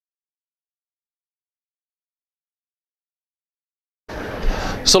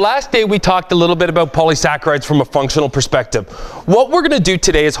So last day we talked a little bit about polysaccharides from a functional perspective. What we're going to do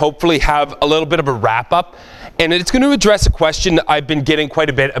today is hopefully have a little bit of a wrap up, and it's going to address a question I've been getting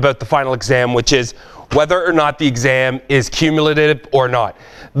quite a bit about the final exam, which is whether or not the exam is cumulative or not.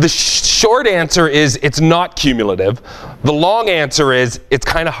 The short answer is it's not cumulative. The long answer is it's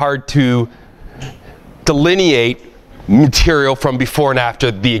kind of hard to delineate material from before and after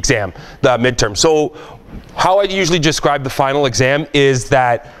the exam, the midterm. So how I usually describe the final exam is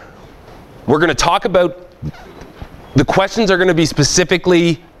that we're going to talk about, the questions are going to be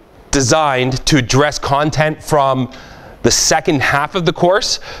specifically designed to address content from the second half of the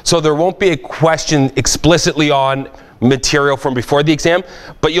course. So there won't be a question explicitly on material from before the exam,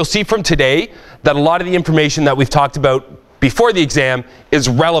 but you'll see from today that a lot of the information that we've talked about before the exam is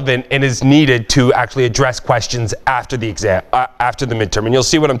relevant and is needed to actually address questions after the exam, after the midterm, and you'll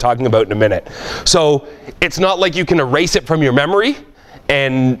see what I'm talking about in a minute. So it's not like you can erase it from your memory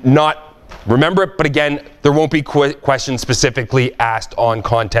and not remember it, but again, there won't be questions specifically asked on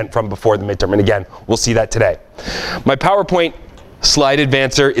content from before the midterm, and again, we'll see that today. My PowerPoint slide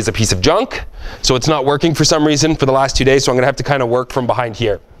advancer is a piece of junk, so it's not working for some reason for the last 2 days, so I'm going to have to kind of work from behind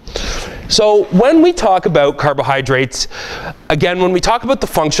here. So when we talk about carbohydrates, again, when we talk about the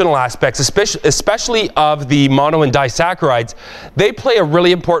functional aspects, especially of the mono and disaccharides, they play a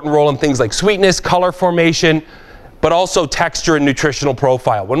really important role in things like sweetness, color formation, but also texture and nutritional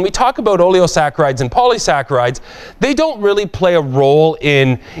profile. When we talk about oleosaccharides and polysaccharides, they don't really play a role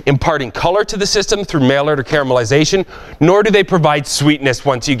in imparting color to the system through Maillard or caramelization, nor do they provide sweetness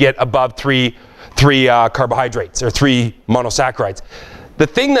once you get above three carbohydrates or 3 monosaccharides. The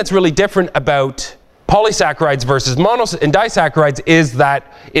thing that's really different about polysaccharides versus mono and disaccharides is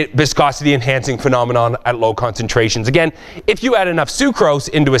that viscosity enhancing phenomenon at low concentrations. Again, if you add enough sucrose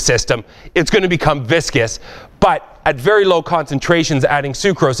into a system, it's going to become viscous, but at very low concentrations, adding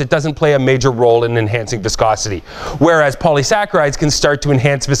sucrose, it doesn't play a major role in enhancing viscosity. Whereas polysaccharides can start to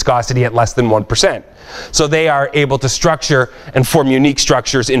enhance viscosity at less than 1%. So they are able to structure and form unique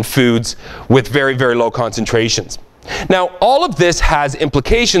structures in foods with very, very low concentrations. Now, all of this has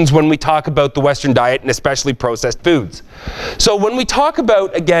implications when we talk about the Western diet and especially processed foods. So when we talk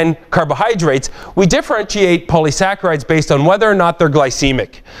about, again, carbohydrates, we differentiate polysaccharides based on whether or not they're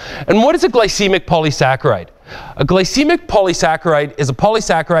glycemic. And what is a glycemic polysaccharide? A glycemic polysaccharide is a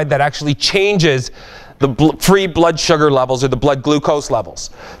polysaccharide that actually changes the free blood sugar levels or the blood glucose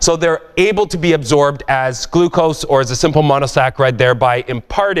levels. So they're able to be absorbed as glucose or as a simple monosaccharide, thereby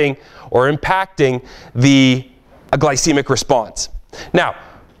imparting or impacting a glycemic response. Now,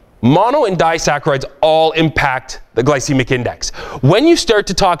 mono and disaccharides all impact the glycemic index. When you start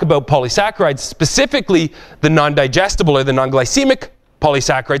to talk about polysaccharides, specifically the non-digestible or the non-glycemic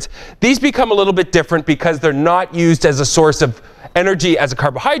polysaccharides, these become a little bit different because they're not used as a source of energy as a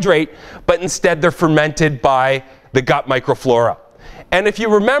carbohydrate, but instead they're fermented by the gut microflora. And if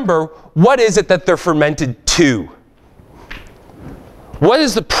you remember, what is it that they're fermented to? What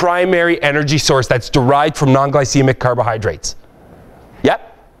is the primary energy source that's derived from non-glycemic carbohydrates?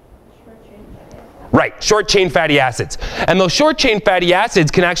 Yep? Right, short-chain fatty acids. And those short-chain fatty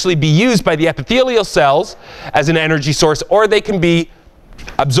acids can actually be used by the epithelial cells as an energy source, or they can be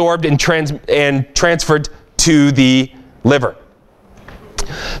absorbed and transferred to the liver.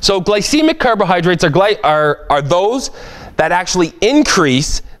 So glycemic carbohydrates are those that actually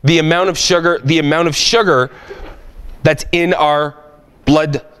increase the amount of sugar that's in our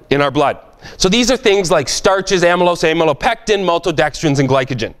blood. So these are things like starches, amylose, amylopectin, maltodextrins, and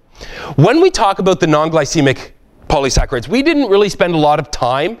glycogen. When we talk about the non-glycemic polysaccharides, we didn't really spend a lot of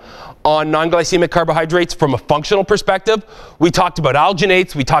time on non-glycemic carbohydrates from a functional perspective. We talked about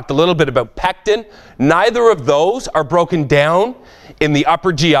alginates, we talked a little bit about pectin. Neither of those are broken down in the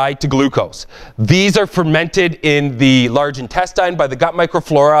upper GI to glucose. These are fermented in the large intestine by the gut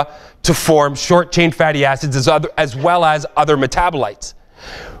microflora to form short-chain fatty acids as well as other metabolites.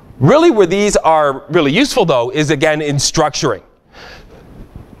 Really where these are really useful though is again in structuring.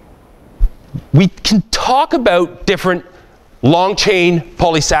 We can talk about different long-chain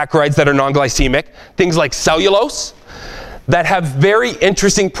polysaccharides that are non-glycemic, things like cellulose, that have very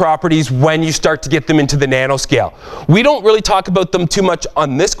interesting properties when you start to get them into the nanoscale. We don't really talk about them too much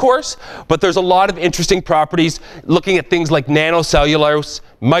on this course, but there's a lot of interesting properties looking at things like nanocellulose,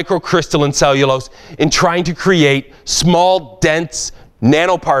 microcrystalline cellulose, in trying to create small, dense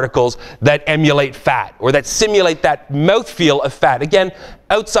nanoparticles that emulate fat, or that simulate that mouthfeel of fat, again,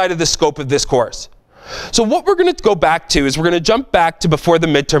 outside of the scope of this course. So what we're going to go back to is we're going to jump back to before the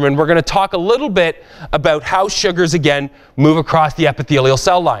midterm, and we're going to talk a little bit about how sugars, again, move across the epithelial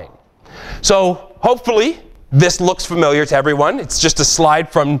cell line. So hopefully This looks familiar to everyone. It's just a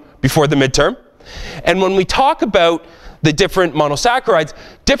slide from before the midterm. And when we talk about the different monosaccharides,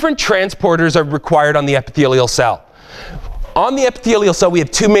 different transporters are required on the epithelial cell. On the epithelial cell, we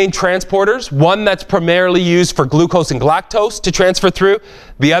have two main transporters. One that's primarily used for glucose and galactose to transfer through.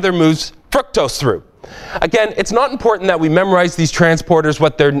 The other moves fructose through. Again, it's not important that we memorize these transporters,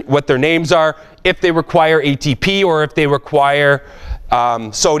 what their names are, if they require ATP or if they require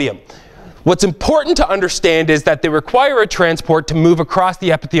sodium. What's important to understand is that they require a transport to move across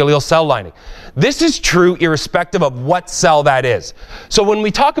the epithelial cell lining. This is true irrespective of what cell that is. So when we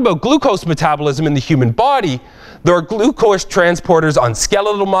talk about glucose metabolism in the human body, there are glucose transporters on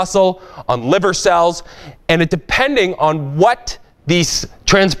skeletal muscle, on liver cells, and depending on what these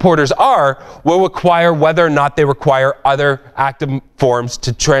transporters are, will require whether or not they require other active forms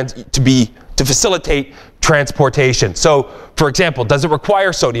to facilitate transportation. So, for example, does it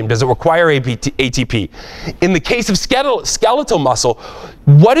require sodium? Does it require ATP? In the case of skeletal muscle,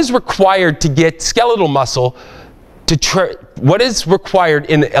 what is required to get skeletal muscle to what is required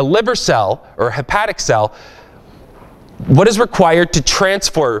in a liver cell or a hepatic cell? What is required to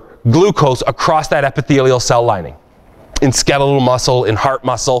transfer glucose across that epithelial cell lining? In skeletal muscle, in heart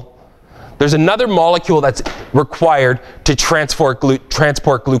muscle, there's another molecule that's required to transport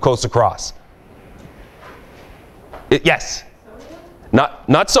glucose across. Yes.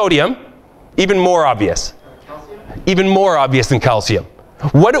 Not sodium. Even more obvious. Calcium? Even more obvious than calcium.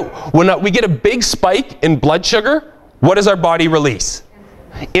 When we get a big spike in blood sugar, what does our body release?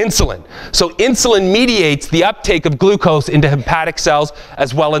 Insulin. So insulin mediates the uptake of glucose into hepatic cells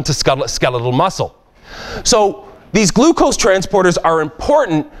as well into skeletal muscle. So these glucose transporters are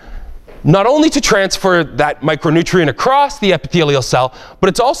important not only to transfer that micronutrient across the epithelial cell, but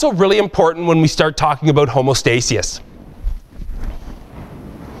it's also really important when we start talking about homeostasis.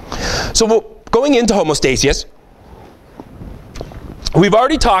 So going into homeostasis, we've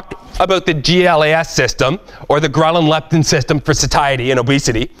already talked about the GLAS system, or the ghrelin-leptin system for satiety and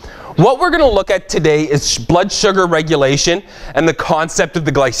obesity. What we're going to look at today is blood sugar regulation and the concept of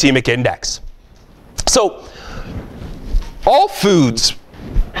the glycemic index. So all foods,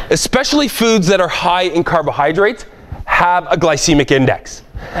 especially foods that are high in carbohydrates, have a glycemic index.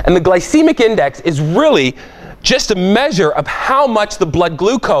 And the glycemic index is really just a measure of how much the blood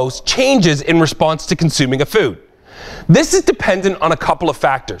glucose changes in response to consuming a food. This is dependent on a couple of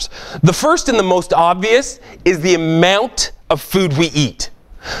factors. The first and the most obvious is the amount of food we eat.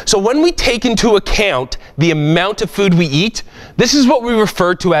 So when we take into account the amount of food we eat, this is what we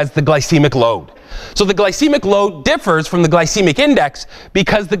refer to as the glycemic load. So the glycemic load differs from the glycemic index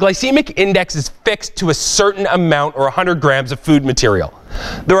because the glycemic index is fixed to a certain amount, or 100 grams of food material.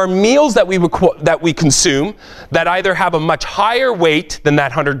 There are meals that we consume that either have a much higher weight than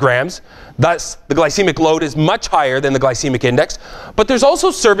that 100 grams, thus the glycemic load is much higher than the glycemic index, but there's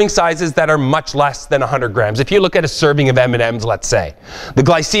also serving sizes that are much less than 100 grams. If you look at a serving of M&Ms, let's say, the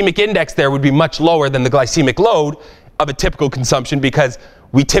glycemic index there would be much lower than the glycemic load of a typical consumption because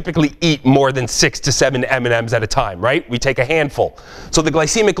we typically eat more than 6 to 7 M&Ms at a time, right? We take a handful. So the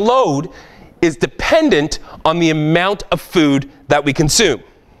glycemic load is dependent on the amount of food that we consume.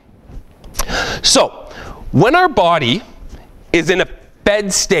 So when our body is in a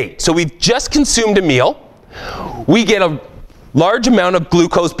fed state, so we've just consumed a meal, we get a large amount of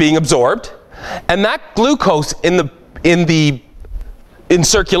glucose being absorbed, and that glucose in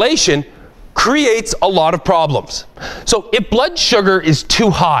circulation creates a lot of problems. So if blood sugar is too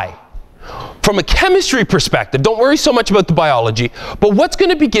high, from a chemistry perspective, don't worry so much about the biology, but what's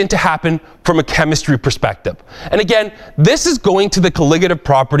going to begin to happen from a chemistry perspective? And again, this is going to the colligative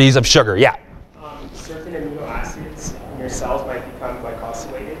properties of sugar. Yeah? Certain amino acids in your cells might become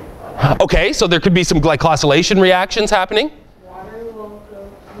glycosylated. Okay, so there could be some glycosylation reactions happening. Water will go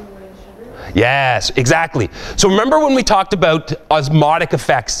away sugar. Yes, exactly. So remember when we talked about osmotic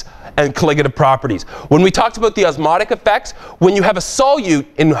effects and colligative properties. When we talked about the osmotic effects, when you have a solute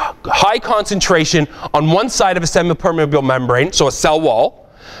in high concentration on one side of a semipermeable membrane, so a cell wall,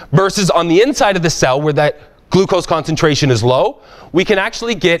 versus on the inside of the cell where that glucose concentration is low, we can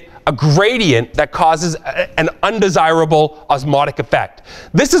actually get a gradient that causes an undesirable osmotic effect.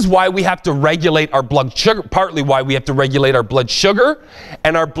 This is why we have to regulate our blood sugar, partly why we have to regulate our blood sugar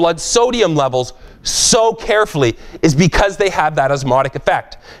and our blood sodium levels so carefully, is because they have that osmotic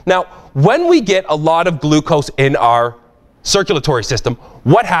effect. Now, when we get a lot of glucose in our circulatory system,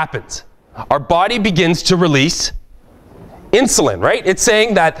 what happens? Our body begins to release insulin, right? It's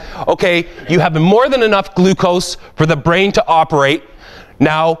saying that, okay, you have more than enough glucose for the brain to operate.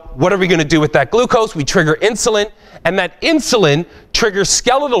 Now, what are we going to do with that glucose? We trigger insulin, and that insulin triggers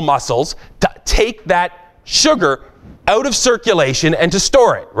skeletal muscles to take that sugar out of circulation and to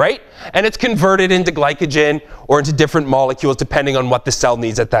store it, right? And it's converted into glycogen or into different molecules depending on what the cell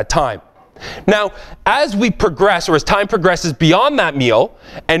needs at that time. Now, as we progress, or as time progresses beyond that meal,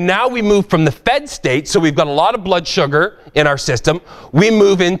 and now we move from the fed state, so we've got a lot of blood sugar in our system, we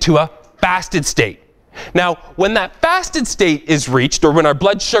move into a fasted state. Now, when that fasted state is reached, or when our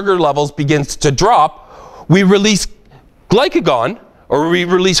blood sugar levels begins to drop, we release glycagon, or we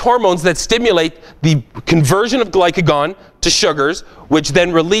release hormones that stimulate the conversion of glycagon to sugars, which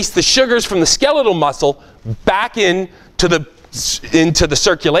then release the sugars from the skeletal muscle back into the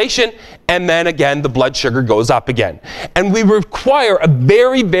circulation, and then again the blood sugar goes up again. And we require a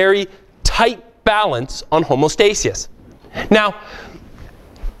very, very tight balance on homeostasis. Now,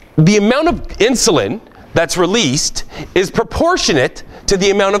 the amount of insulin that's released is proportionate to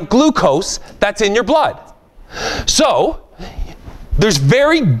the amount of glucose that's in your blood. So, there's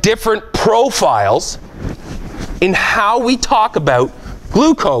very different profiles in how we talk about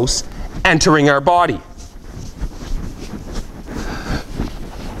glucose entering our body.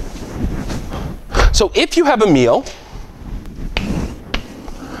 So if you have a meal,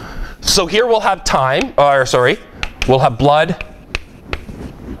 so here we'll have we'll have blood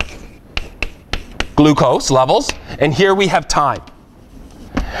glucose levels, and here we have time.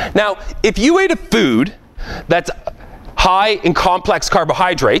 Now, if you ate a food that's high in complex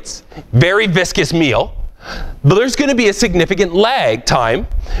carbohydrates, very viscous meal, but there's going to be a significant lag time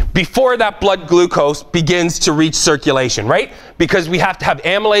before that blood glucose begins to reach circulation, right? Because we have to have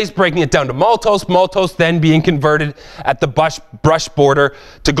amylase breaking it down to maltose, maltose then being converted at the brush border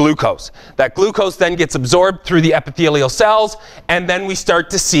to glucose. That glucose then gets absorbed through the epithelial cells, and then we start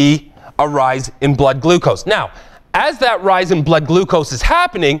to see a rise in blood glucose. Now, as that rise in blood glucose is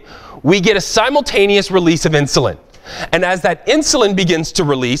happening, we get a simultaneous release of insulin. And as that insulin begins to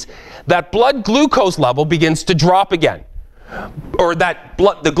release, that blood glucose level begins to drop again. Or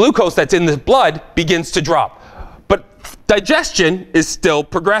the glucose that's in the blood begins to drop. But digestion is still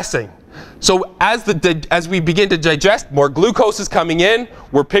progressing. So as we begin to digest, more glucose is coming in.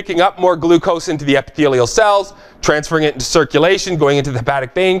 We're picking up more glucose into the epithelial cells, transferring it into circulation, going into the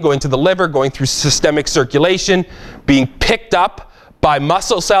hepatic vein, going to the liver, going through systemic circulation, being picked up by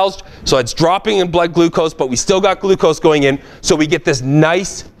muscle cells, so it's dropping in blood glucose, but we still got glucose going in, so we get this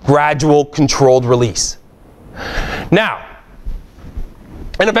nice, gradual, controlled release. Now,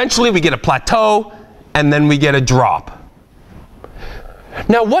 and eventually we get a plateau, and then we get a drop.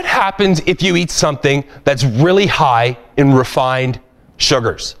 Now, what happens if you eat something that's really high in refined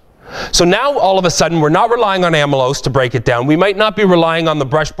sugars? So now, all of a sudden, we're not relying on amylose to break it down. We might not be relying on the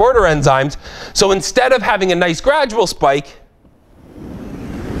brush border enzymes, so instead of having a nice gradual spike,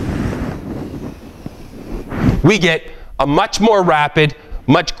 we get a much more rapid,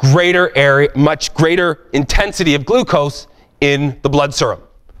 much greater intensity of glucose in the blood serum.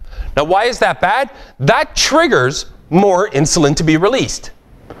 Now, why is that bad? That triggers more insulin to be released.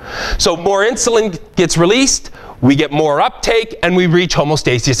 So more insulin gets released, we get more uptake, and we reach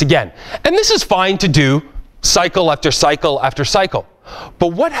homeostasis again. And this is fine to do cycle after cycle after cycle.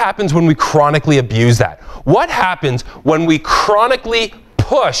 But what happens when we chronically abuse that? What happens when we chronically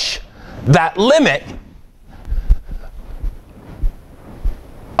push that limit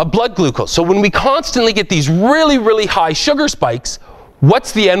of blood glucose? So when we constantly get these really, really high sugar spikes,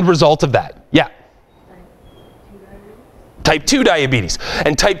 what's the end result of that? Yeah. Type 2 diabetes.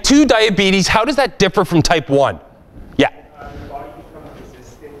 And type 2 diabetes, how does that differ from type 1? Yeah. Your body becomes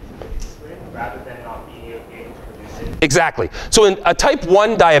resistant to insulin rather than not being able to produce it. Exactly. So a type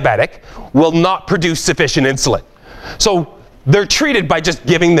 1 diabetic will not produce sufficient insulin. So they're treated by just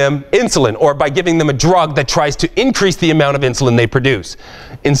giving them insulin, or by giving them a drug that tries to increase the amount of insulin they produce.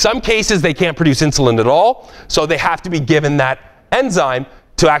 In some cases, they can't produce insulin at all, so they have to be given that enzyme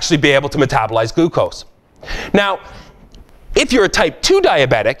to actually be able to metabolize glucose. Now, if you're a type 2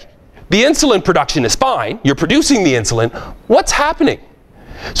 diabetic, the insulin production is fine. You're producing the insulin. What's happening?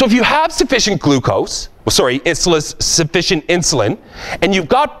 So if you have sufficient sufficient insulin, and you've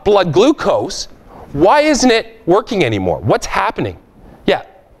got blood glucose, why isn't it working anymore? What's happening? Yeah?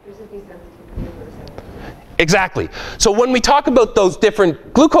 Exactly. So when we talk about those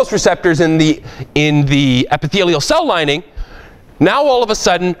different glucose receptors in the epithelial cell lining, now all of a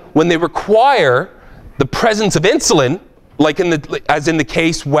sudden, when they require the presence of insulin, like as in the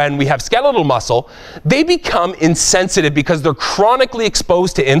case when we have skeletal muscle, they become insensitive because they're chronically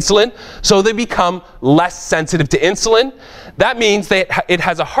exposed to insulin, so they become less sensitive to insulin. That means that it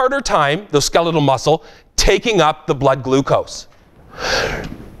has a harder time, the skeletal muscle, taking up the blood glucose.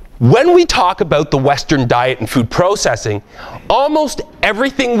 When we talk about the Western diet and food processing, almost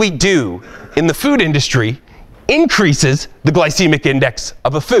everything we do in the food industry increases the glycemic index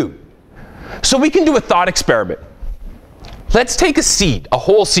of a food. So we can do a thought experiment. Let's take a seed, a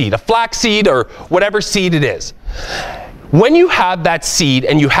whole seed, a flax seed or whatever seed it is. When you have that seed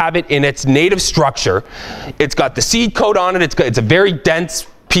and you have it in its native structure, it's got the seed coat on it, it's a very dense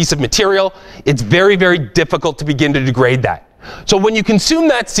piece of material, it's very, very difficult to begin to degrade that. So when you consume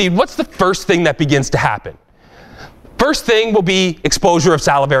that seed, what's the first thing that begins to happen? First thing will be exposure of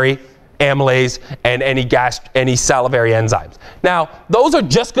salivary, amylase, and any salivary enzymes. Now, those are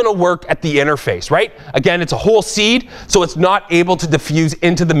just going to work at the interface, right? Again, it's a whole seed, so it's not able to diffuse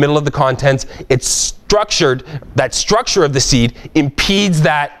into the middle of the contents. It's structured, that structure of the seed impedes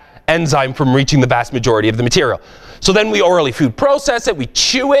that enzyme from reaching the vast majority of the material. So then we orally food process it, we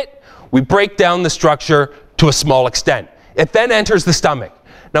chew it, we break down the structure to a small extent. It then enters the stomach.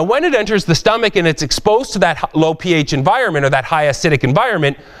 Now, when it enters the stomach and it's exposed to that low pH environment or that high acidic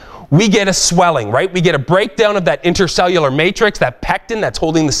environment, we get a swelling, right? We get a breakdown of that intercellular matrix, that pectin that's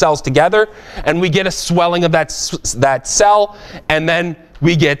holding the cells together, and we get a swelling of that cell, and then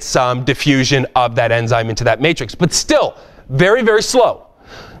we get some diffusion of that enzyme into that matrix, but still very, very slow.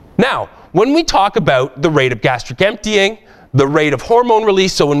 Now, when we talk about the rate of gastric emptying, the rate of hormone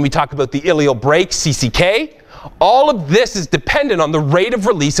release, so when we talk about the ileal brake, CCK, all of this is dependent on the rate of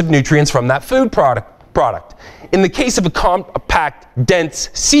release of nutrients from that food product. In the case of a compact, dense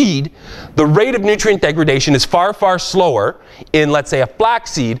seed, the rate of nutrient degradation is far, far slower in, let's say, a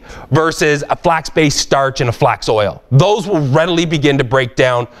flax seed versus a flax-based starch and a flax oil. Those will readily begin to break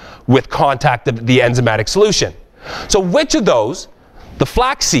down with contact of the enzymatic solution. So which of those, the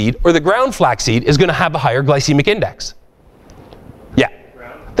flax seed or the ground flax seed, is going to have a higher glycemic index? Yeah,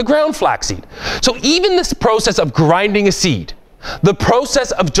 the ground flax seed. So even this process of grinding a seed, the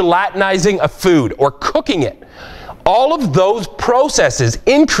process of gelatinizing a food or cooking it, all of those processes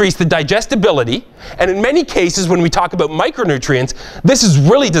increase the digestibility, and in many cases when we talk about micronutrients, this is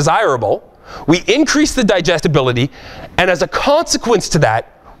really desirable. We increase the digestibility, and as a consequence to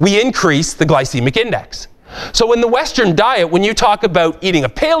that, we increase the glycemic index. So in the Western diet, when you talk about eating a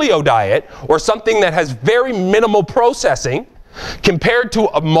paleo diet or something that has very minimal processing, compared to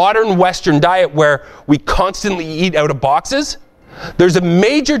a modern Western diet where we constantly eat out of boxes, there's a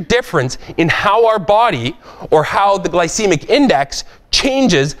major difference in how our body or how the glycemic index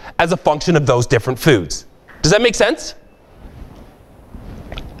changes as a function of those different foods. Does that make sense?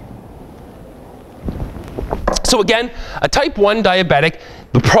 So again, a type 1 diabetic,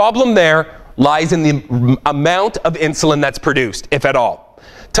 the problem there lies in the amount of insulin that's produced, if at all.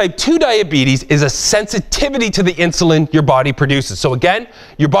 Type 2 diabetes is a sensitivity to the insulin your body produces. So again,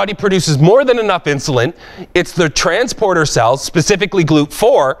 your body produces more than enough insulin. It's the transporter cells, specifically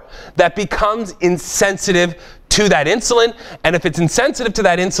GLUT4, that becomes insensitive to that insulin. And if it's insensitive to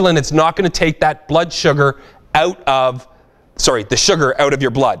that insulin, it's not going to take that blood sugar out of, the sugar out of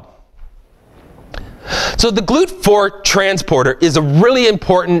your blood. So the GLUT4 transporter is a really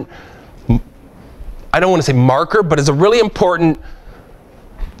important, I don't want to say marker, but is a really important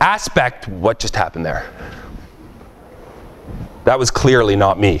aspect. What just happened there? That was clearly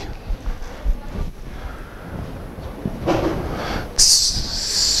not me.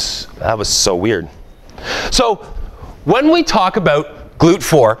 That was so weird. So when we talk about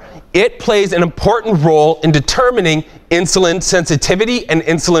GLUT4, it plays an important role in determining insulin sensitivity and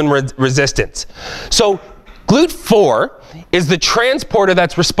insulin resistance. So GLUT4 is the transporter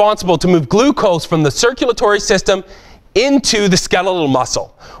that's responsible to move glucose from the circulatory system into the skeletal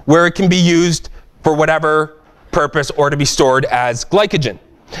muscle, where it can be used for whatever purpose or to be stored as glycogen.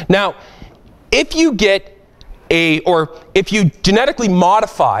 Now, if you if you genetically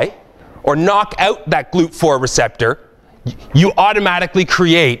modify or knock out that GLUT4 receptor, you automatically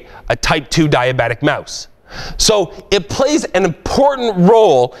create a type 2 diabetic mouse. So it plays an important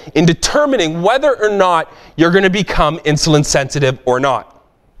role in determining whether or not you're going to become insulin sensitive or not.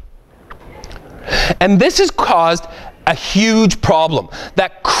 And this has caused a huge problem.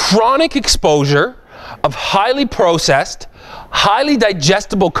 That chronic exposure of highly processed, highly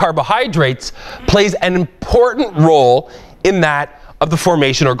digestible carbohydrates plays an important role in that of the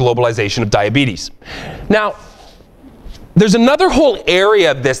formation or globalization of diabetes. Now, there's another whole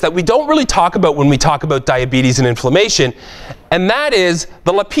area of this that we don't really talk about when we talk about diabetes and inflammation, and that is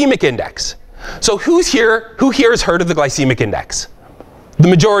the lipemic index. So who here has heard of the glycemic index? The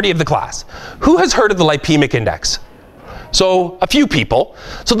majority of the class. Who has heard of the lipemic index? So a few people.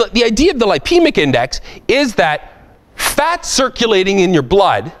 So the idea of the lipemic index is that fat circulating in your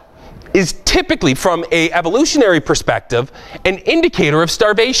blood is typically, from an evolutionary perspective, an indicator of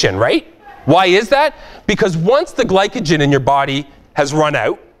starvation, right? Why is that? Because once the glycogen in your body has run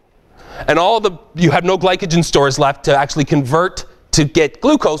out, and you have no glycogen stores left to actually convert to get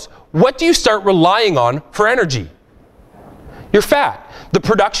glucose, what do you start relying on for energy? Your fat, the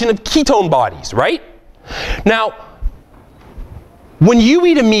production of ketone bodies, right? Now, when you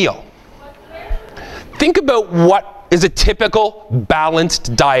eat a meal, think about what is a typical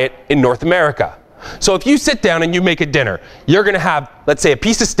balanced diet in North America. So if you sit down and you make a dinner, you're going to have, let's say, a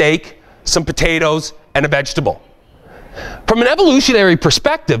piece of steak, some potatoes, and a vegetable. From an evolutionary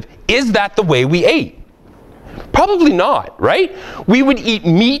perspective, is that the way we ate? Probably not, right? We would eat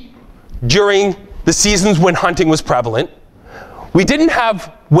meat during the seasons when hunting was prevalent. We didn't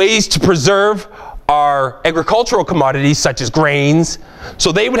have ways to preserve our agricultural commodities such as grains,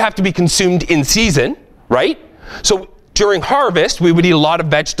 so they would have to be consumed in season, right? So during harvest, we would eat a lot of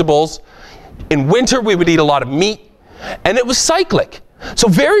vegetables. In winter, we would eat a lot of meat, and it was cyclic. So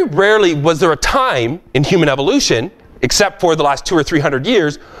very rarely was there a time in human evolution, except for the last 200 or 300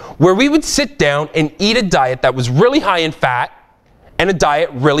 years, where we would sit down and eat a diet that was really high in fat and a diet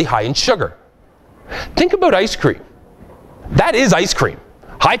really high in sugar. Think about ice cream. That is ice cream.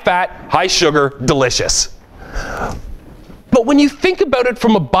 High fat, high sugar, delicious. But when you think about it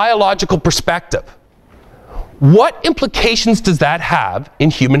from a biological perspective, what implications does that have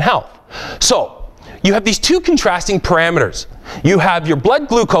in human health? So, you have these two contrasting parameters. You have your blood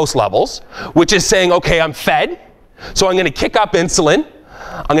glucose levels, which is saying, okay, I'm fed, so I'm going to kick up insulin,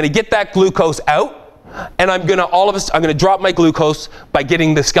 I'm going to get that glucose out, and I'm going to drop my glucose by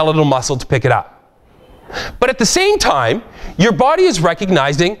getting the skeletal muscle to pick it up. But at the same time, your body is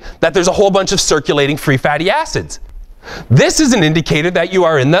recognizing that there's a whole bunch of circulating free fatty acids. This is an indicator that you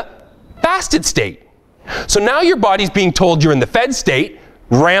are in the fasted state. So now your body's being told you're in the fed state,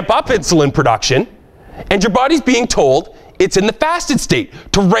 ramp up insulin production, and your body's being told it's in the fasted state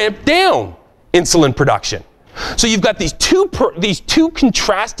to ramp down insulin production. So you've got these two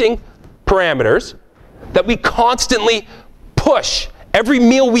contrasting parameters that we constantly push. Every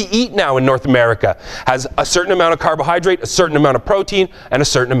meal we eat now in North America has a certain amount of carbohydrate, a certain amount of protein, and a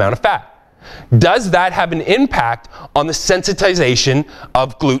certain amount of fat. Does that have an impact on the sensitization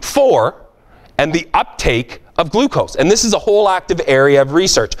of GLUT4 and the uptake of glucose? And this is a whole active area of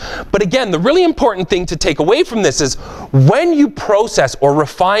research. But again, the really important thing to take away from this is when you process or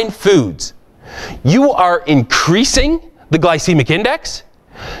refine foods, you are increasing the glycemic index,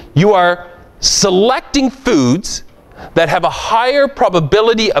 you are selecting foods that have a higher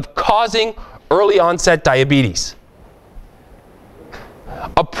probability of causing early onset diabetes.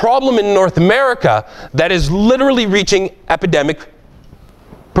 A problem in North America that is literally reaching epidemic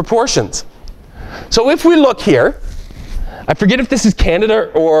proportions. So if we look here, I forget if this is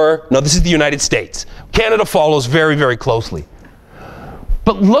Canada or, no, this is the United States. Canada follows very, very closely.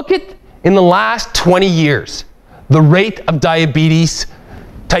 But look at, in the last 20 years, the rate of diabetes,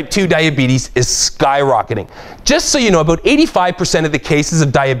 type 2 diabetes, is skyrocketing. Just so you know, about 85% of the cases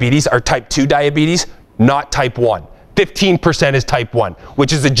of diabetes are type 2 diabetes, not type 1. 15% is type 1,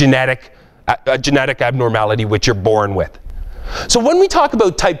 which is a genetic abnormality which you're born with. So when we talk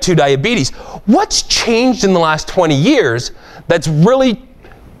about type 2 diabetes, what's changed in the last 20 years that's really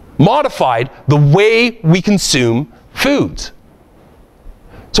modified the way we consume foods?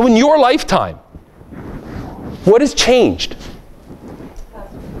 So in your lifetime, what has changed?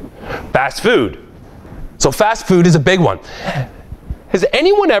 Fast food. So fast food is a big one. Has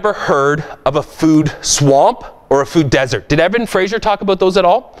anyone ever heard of a food swamp or a food desert? Did Evan Fraser talk about those at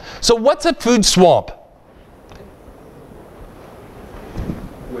all? So what's a food swamp?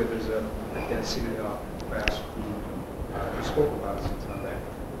 Where there's a density of fast food. We spoke about it sometime, that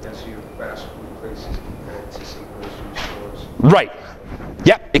density of fast food places compared to some grocery stores. Right.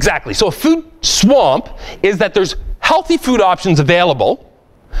 Yep, exactly. So a food swamp is that there's healthy food options available,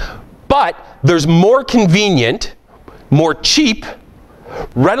 but there's more convenient, more cheap,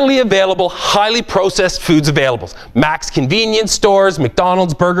 readily available, highly processed foods available. Max convenience stores,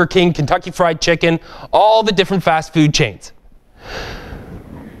 McDonald's, Burger King, Kentucky Fried Chicken, all the different fast food chains.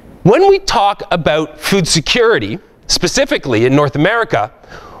 When we talk about food security, specifically in North America,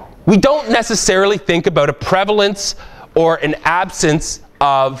 we don't necessarily think about a prevalence or an absence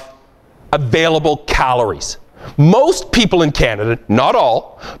of available calories. Most people in Canada, not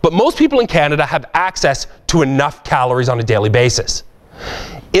all, but most people in Canada have access to enough calories on a daily basis.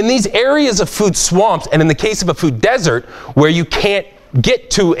 In these areas of food swamps, and in the case of a food desert, where you can't get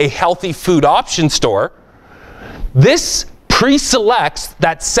to a healthy food option store, this pre-selects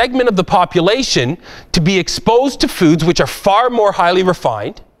that segment of the population to be exposed to foods which are far more highly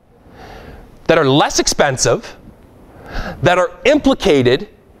refined, that are less expensive, that are implicated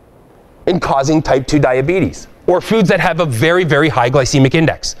in causing type 2 diabetes, or foods that have a very, very high glycemic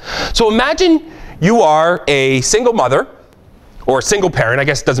index. So imagine you are a single mother, or a single parent. I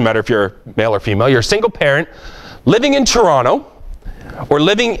guess it doesn't matter if you're male or female. You're a single parent living in Toronto, or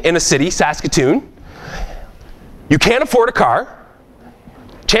living in a city, Saskatoon. You can't afford a car.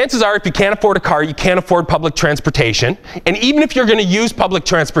 Chances are, if you can't afford a car, you can't afford public transportation. And even if you're going to use public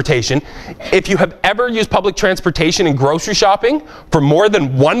transportation, if you have ever used public transportation in grocery shopping for more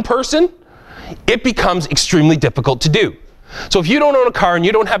than one person, it becomes extremely difficult to do. So if you don't own a car and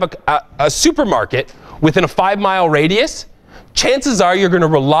you don't have a supermarket within a 5-mile radius, chances are you're going to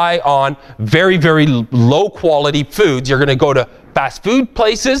rely on very, very low quality foods. You're going to go to fast food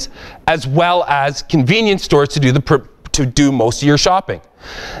places as well as convenience stores to do most of your shopping.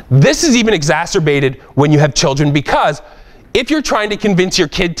 This is even exacerbated when you have children, because if you're trying to convince your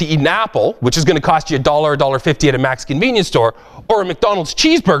kid to eat an apple, which is going to cost you $1, $1.50 at a Max convenience store, or a McDonald's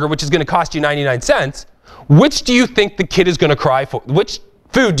cheeseburger, which is going to cost you 99 cents, which do you think the kid is going to cry for? Which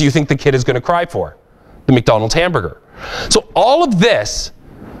food do you think the kid is going to cry for? The McDonald's hamburger. So all of this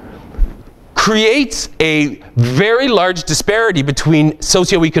creates a very large disparity between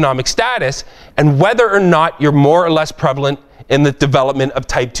socioeconomic status and whether or not you're more or less prevalent in the development of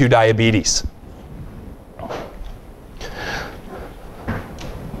type 2 diabetes.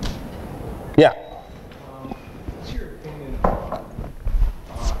 Yeah. What's your opinion on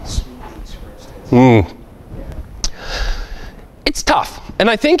smoothies, for instance? It's tough. And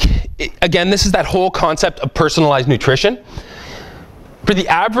I think, again, this is that whole concept of personalized nutrition. For the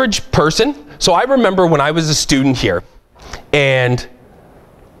average person, so I remember when I was a student here, and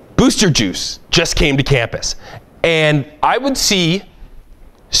Booster Juice just came to campus. And I would see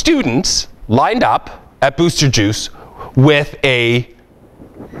students lined up at Booster Juice with a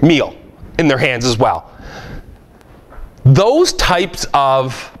meal in their hands as well. Those types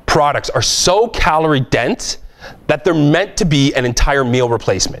of products are so calorie dense that they're meant to be an entire meal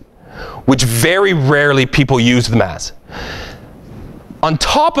replacement, which very rarely people use them as. On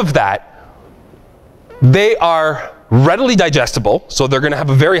top of that, they are readily digestible, so they're going to have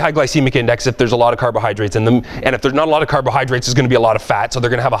a very high glycemic index if there's a lot of carbohydrates in them, and if there's not a lot of carbohydrates, there's going to be a lot of fat, so they're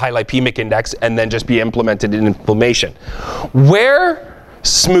going to have a high lipemic index and then just be implemented in inflammation. Where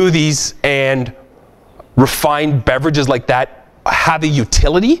smoothies and refined beverages like that have a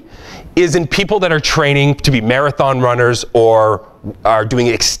utility is in people that are training to be marathon runners or are doing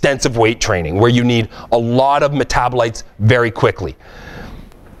extensive weight training, where you need a lot of metabolites very quickly.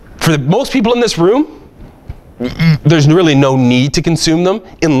 For most people in this room, there's really no need to consume them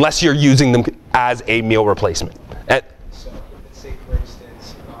unless you're using them as a meal replacement. So let's say, for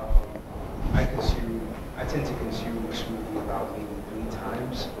instance, I tend to consume a smoothie about maybe 3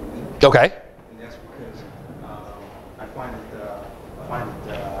 times a week. Okay. And that's because I find it, I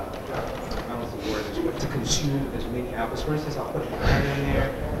don't know what the word is, but to consume as many apples. For instance, I'll put a banana in there,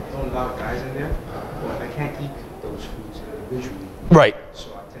 throw a lot of guys in there, but I can't eat those foods individually. Right.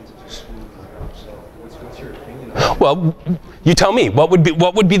 So I tend to just smooth them out. So what's your opinion on that? Well, you tell me, what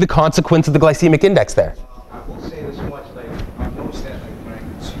would be the consequence of the glycemic index there? I will say this much, like, I've noticed that, like, when I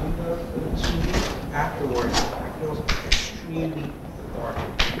consume the smoothie, afterwards, I feel extremely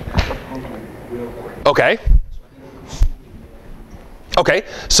lethargic. I get hungry real quick. Okay. Okay,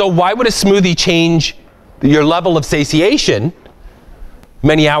 so why would a smoothie change your level of satiation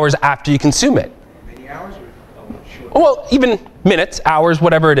many hours after you consume it? Many hours or short? Well, even minutes, hours,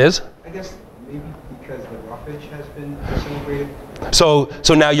 whatever it is. I guess maybe because the roughage has been disintegrated. So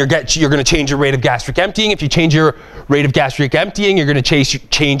now you're going to change your rate of gastric emptying. If you change your rate of gastric emptying, you're going to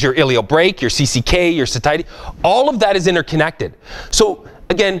change your ileal brake, your CCK, your satiety. All of that is interconnected. So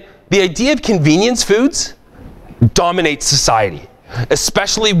again, the idea of convenience foods dominates society,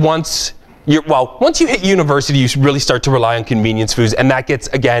 especially once you hit university, you really start to rely on convenience foods, and that gets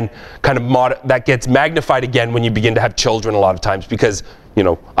again that gets magnified again when you begin to have children a lot of times, because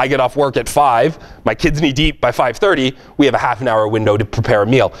I get off work at 5, my kids need to eat by 5:30, we have a half an hour window to prepare a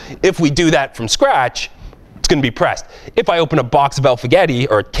meal. If we do that from scratch, it's going to be pressed. If I open a box of Alphagetti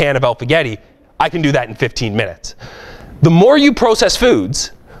or a can of Alphagetti, I can do that in 15 minutes. The more you process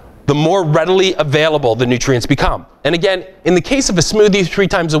foods, the more readily available the nutrients become. And again, in the case of a smoothie 3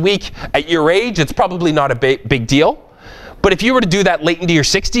 times a week, at your age, it's probably not a big deal. But if you were to do that late into your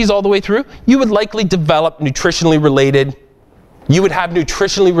 60s all the way through, you would likely develop nutritionally related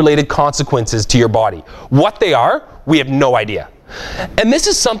consequences to your body. What they are, we have no idea. And this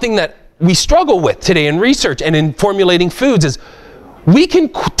is something that we struggle with today in research and in formulating foods, is we can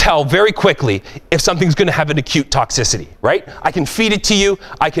tell very quickly if something's going to have an acute toxicity, right? I can feed it to you,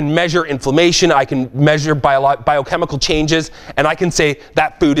 I can measure inflammation, I can measure biochemical changes, and I can say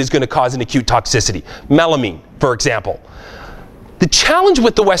that food is going to cause an acute toxicity. Melamine, for example. The challenge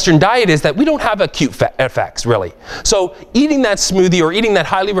with the Western diet is that we don't have acute effects, really. So eating that smoothie or eating that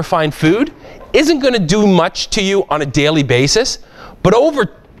highly refined food isn't going to do much to you on a daily basis, but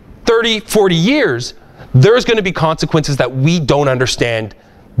over 30, 40 years, there's going to be consequences that we don't understand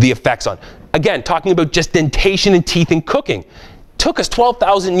the effects on. Again, talking about just dentation in teeth and cooking. It took us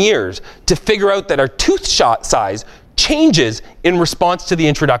 12,000 years to figure out that our tooth size changes in response to the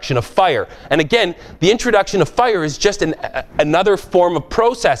introduction of fire. And again, the introduction of fire is just another form of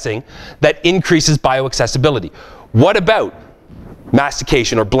processing that increases bioaccessibility. What about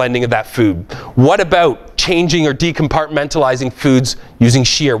mastication or blending of that food? What about changing or decompartmentalizing foods using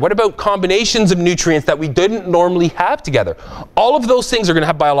shear? What about combinations of nutrients that we didn't normally have together? All of those things are going to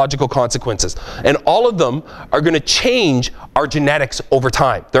have biological consequences, and all of them are going to change our genetics over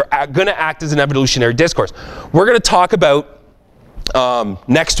time. They're going to act as an evolutionary discourse. We're going to talk about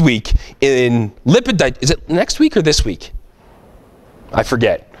next week in lipid diet. Is it next week or this week? I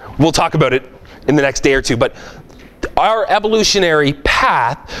forget. We'll talk about it in the next day or two, but our evolutionary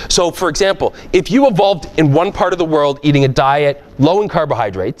path. So for example, if you evolved in one part of the world eating a diet low in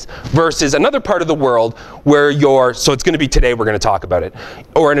carbohydrates versus another part of the world where so it's going to be today we're going to talk about it,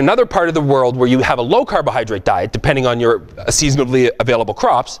 or in another part of the world where you have a low carbohydrate diet depending on your seasonally available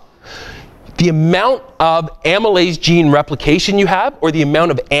crops, the amount of amylase gene replication you have or the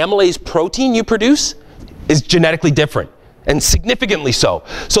amount of amylase protein you produce is genetically different, and significantly so.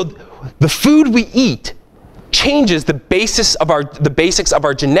 So the food we eat changes the basics of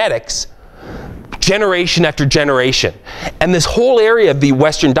our genetics generation after generation. And this whole area of the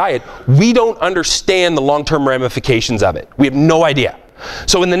Western diet, we don't understand the long-term ramifications of it. We have no idea.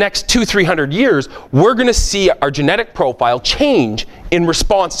 So in the next 200-300 years, we're going to see our genetic profile change in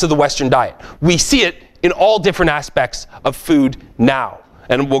response to the Western diet. We see it in all different aspects of food now.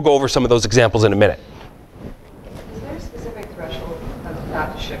 And we'll go over some of those examples in a minute. Is there a specific threshold of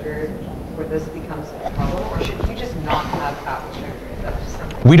fat to sugar where this becomes a problem, or should you just not have fat to sugar? Is that just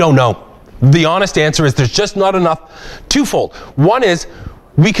something? We don't know. The honest answer is there's just not enough. Twofold. One is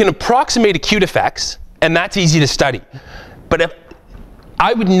we can approximate acute effects, and that's easy to study. But if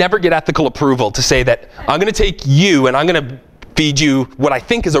I would never get ethical approval to say that I'm going to take you and I'm going to feed you what I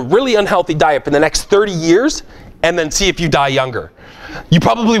think is a really unhealthy diet for the next 30 years and then see if you die younger. You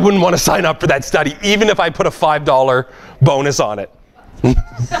probably wouldn't want to sign up for that study, even if I put a $5 bonus on it.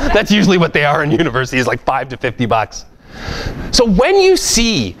 That's usually what they are in universities, like $5 to $50. So when you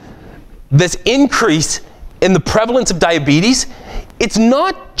see this increase in the prevalence of diabetes, it's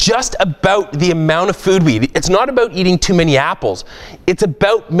not just about the amount of food we eat. It's not about eating too many apples. It's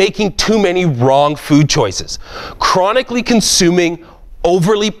about making too many wrong food choices. Chronically consuming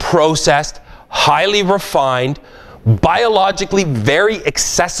overly processed, highly refined, biologically very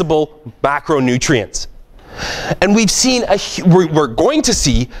accessible macronutrients. And we've seen we're going to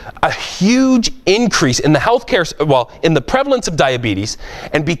see a huge increase in the in the prevalence of diabetes,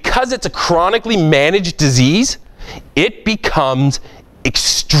 and because it's a chronically managed disease, it becomes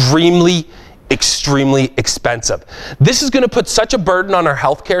extremely expensive. This is going to put such a burden on our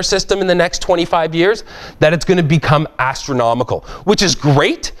healthcare system in the next 25 years that it's going to become astronomical, which is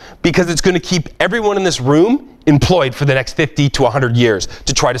great because it's going to keep everyone in this room employed for the next 50 to 100 years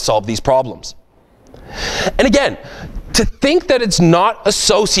to try to solve these problems. And again, to think that it's not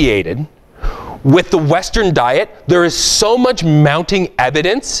associated with the Western diet, there is so much mounting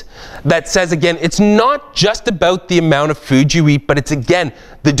evidence that says, again, it's not just about the amount of food you eat, but it's, again,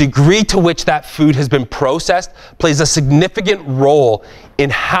 the degree to which that food has been processed plays a significant role in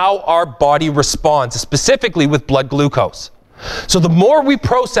how our body responds, specifically with blood glucose. So the more we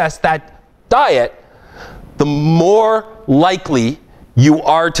process that diet, the more likely you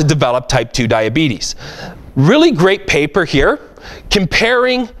are to develop type 2 diabetes. Really great paper here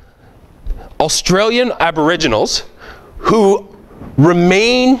comparing Australian Aboriginals who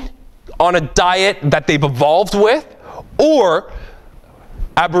remain on a diet that they've evolved with, or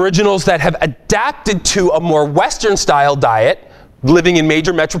Aboriginals that have adapted to a more Western style diet living in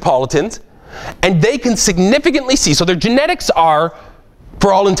major metropolitans, and they can significantly see, so their genetics are,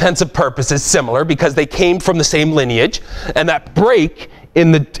 for all intents and purposes, similar because they came from the same lineage, and that break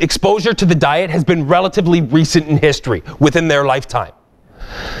in the exposure to the diet has been relatively recent in history, within their lifetime.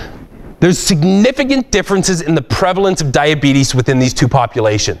 there's significant differences in the prevalence of diabetes within these two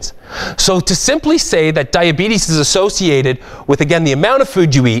populations. So to simply say that diabetes is associated with, again, the amount of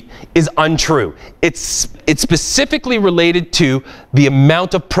food you eat is untrue. It's specifically related to the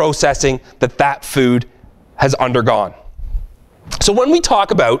amount of processing that that food has undergone. So when we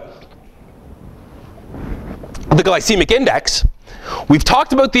talk about the glycemic index, we've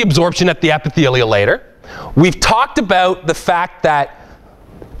talked about the absorption at the epithelial layer. We've talked about the fact that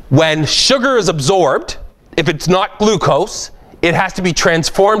when sugar is absorbed, if it's not glucose, it has to be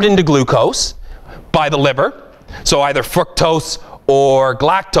transformed into glucose by the liver. So either fructose or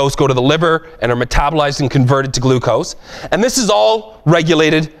galactose go to the liver and are metabolized and converted to glucose. And this is all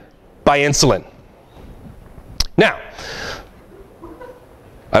regulated by insulin. Now,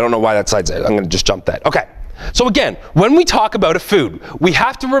 I don't know why that slide's there. I'm going to just jump that. Okay. So again, when we talk about a food, we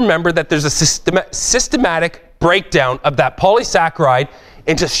have to remember that there's a systematic breakdown of that polysaccharide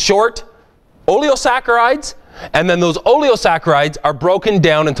into short oleosaccharides, and then those oleosaccharides are broken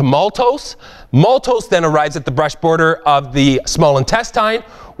down into maltose. Maltose then arrives at the brush border of the small intestine,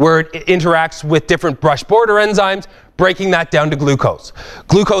 where it interacts with different brush border enzymes, breaking that down to glucose.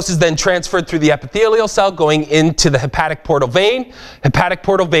 Glucose is then transferred through the epithelial cell, going into the hepatic portal vein. Hepatic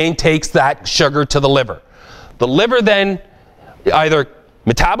portal vein takes that sugar to the liver. The liver then either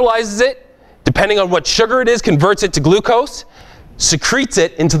metabolizes it, depending on what sugar it is, converts it to glucose, secretes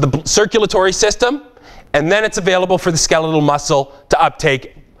it into the circulatory system, and then it's available for the skeletal muscle to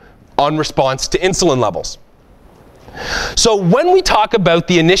uptake on response to insulin levels. So when we talk about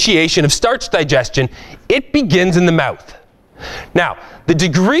the initiation of starch digestion, it begins in the mouth. Now, the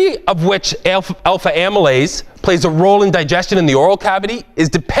degree of which alpha amylase plays a role in digestion in the oral cavity is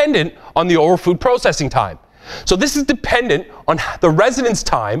dependent on the oral food processing time. So this is dependent on the residence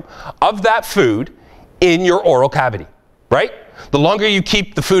time of that food in your oral cavity, right? The longer you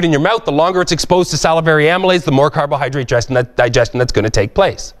keep the food in your mouth, the longer it's exposed to salivary amylase, the more carbohydrate digestion that's going to take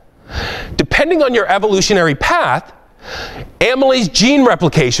place. Depending on your evolutionary path, amylase gene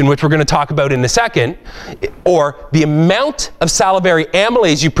replication, which we're going to talk about in a second, or the amount of salivary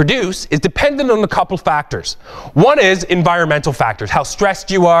amylase you produce, is dependent on a couple factors. One is environmental factors, how stressed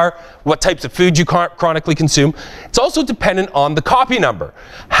you are, what types of food you chronically consume. It's also dependent on the copy number.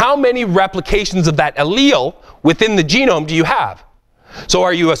 How many replications of that allele within the genome do you have? So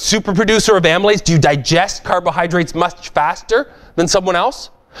are you a super producer of amylase? Do you digest carbohydrates much faster than someone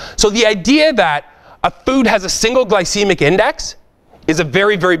else? So the idea that a food has a single glycemic index is a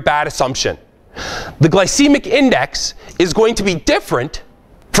very, very bad assumption. The glycemic index is going to be different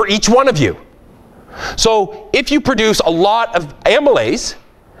for each one of you. So if you produce a lot of amylase,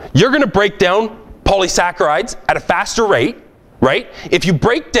 you're going to break down polysaccharides at a faster rate, right? If you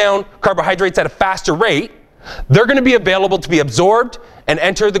break down carbohydrates at a faster rate, they're going to be available to be absorbed and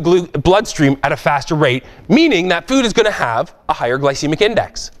enter the bloodstream at a faster rate, meaning that food is going to have a higher glycemic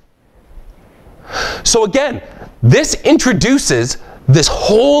index. So again, this introduces this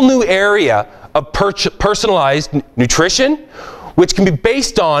whole new area of personalized nutrition, which can be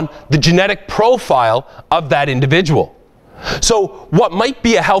based on the genetic profile of that individual. So what might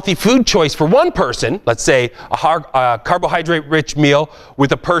be a healthy food choice for one person, let's say a carbohydrate-rich meal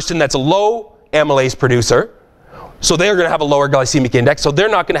with a person that's a low amylase producer, so they're going to have a lower glycemic index, so they're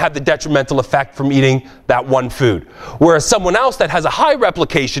not going to have the detrimental effect from eating that one food. Whereas someone else that has a high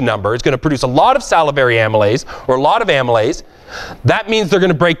replication number is going to produce a lot of salivary amylase or a lot of amylase. That means they're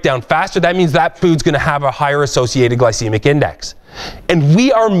going to break down faster. That means that food's going to have a higher associated glycemic index. And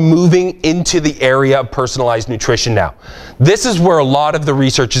we are moving into the area of personalized nutrition now. This is where a lot of the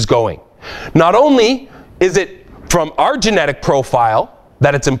research is going. Not only is it from our genetic profile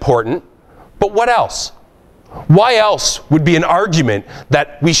that it's important, but what else? Why else would be an argument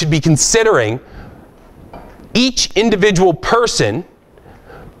that we should be considering each individual person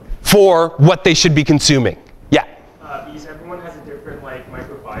for what they should be consuming? Yeah? Because everyone has a different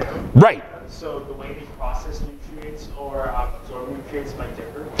microbiome. Right. So the way they process nutrients or absorb nutrients might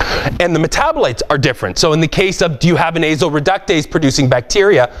differ. And the metabolites are different. So in the case of, do you have an azoreductase producing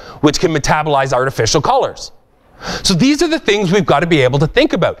bacteria which can metabolize artificial colors? So these are the things we've got to be able to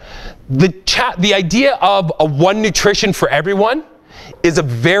think about. The idea of a one nutrition for everyone is a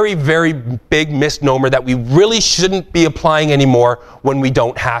very, very big misnomer that we really shouldn't be applying anymore when we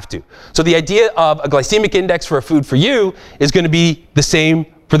don't have to. So the idea of a glycemic index for a food for you is going to be the same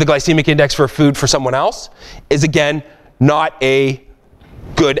for the glycemic index for a food for someone else, is again not a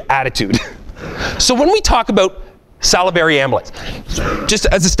good attitude. So when we talk about salivary amylase, just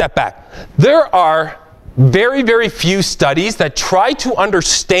as a step back, there are very, very few studies that try to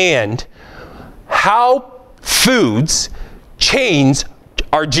understand how foods change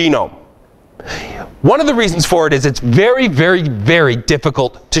our genome, One of the reasons for it is it's very, very, very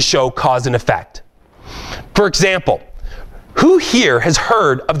difficult to show cause and effect. For example, who here has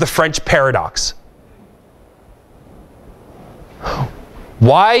heard of the French paradox?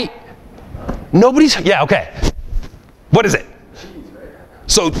 Why? Nobody's, yeah, okay. What is it? Cheese, right?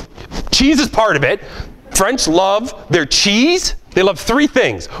 So cheese is part of it. French love their cheese. They love three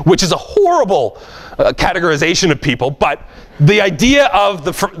things, which is a horrible categorization of people, but the idea of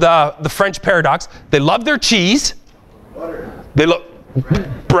the French paradox, they love their cheese, Butter. they love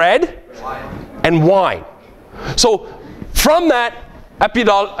bread, and wine. So from that, I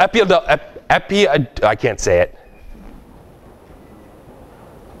can't say it.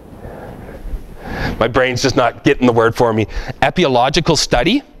 My brain's just not getting the word for me. Epiological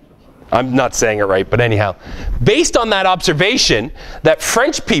study. I'm not saying it right, but anyhow. Based on that observation that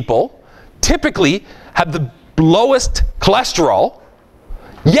French people typically have the lowest cholesterol,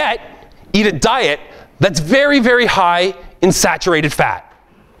 yet eat a diet that's very, very high in saturated fat,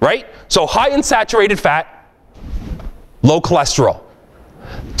 right? So high in saturated fat, low cholesterol.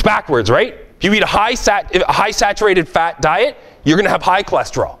 It's backwards, right? If you eat a high saturated fat diet, you're going to have high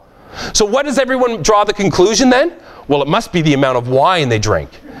cholesterol. So what does everyone draw the conclusion then? Well, it must be the amount of wine they drink.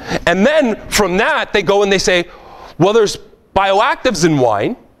 And then from that, they go and they say, well, there's bioactives in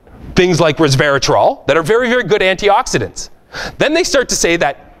wine, things like resveratrol, that are very, very good antioxidants. Then they start to say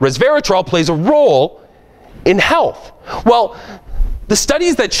that resveratrol plays a role in health. Well, the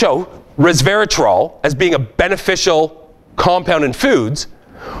studies that show resveratrol as being a beneficial compound in foods,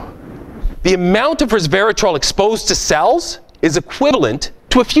 the amount of resveratrol exposed to cells is equivalent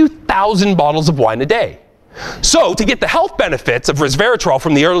to a few thousand bottles of wine a day. So to get the health benefits of resveratrol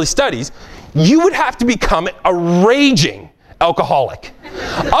from the early studies, you would have to become a raging alcoholic,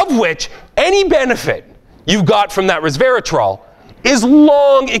 of which any benefit you got from that resveratrol is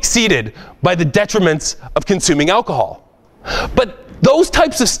long exceeded by the detriments of consuming alcohol. But those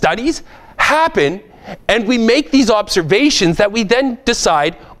types of studies happen, and we make these observations that we then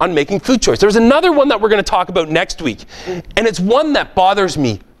decide on making food choice. There's another one that we're going to talk about next week, and it's one that bothers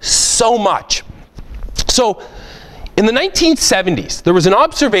me so much. So in the 1970s, there was an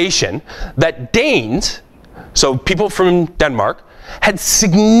observation that Danes, so people from Denmark, had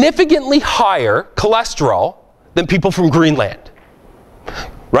significantly higher cholesterol than people from Greenland,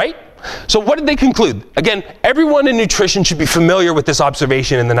 right? So what did they conclude? Again, everyone in nutrition should be familiar with this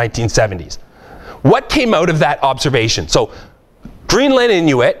observation in the 1970s. What came out of that observation? So Greenland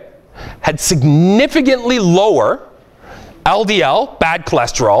Inuit had significantly lower LDL, bad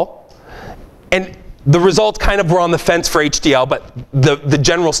cholesterol, and the results kind of were on the fence for HDL, but the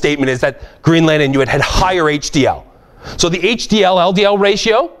general statement is that Greenland Inuit had higher HDL. So the HDL-LDL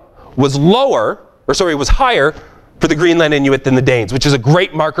ratio was was higher for the Greenland Inuit than the Danes, which is a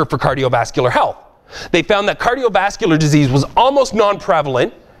great marker for cardiovascular health. They found that cardiovascular disease was almost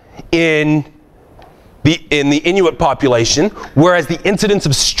non-prevalent in the Inuit population, whereas the incidence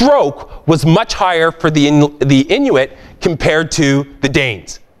of stroke was much higher for the Inuit compared to the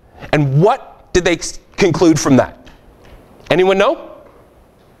Danes. And what did they conclude from that? Anyone know?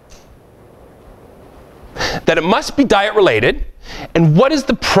 That it must be diet related. And what is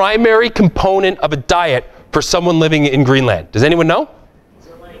the primary component of a diet for someone living in Greenland? Does anyone know? Is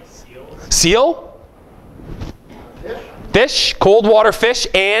it like seals? Seal? Fish, cold water fish,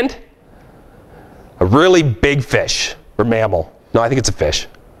 and a really big fish or mammal. No, I think it's a fish.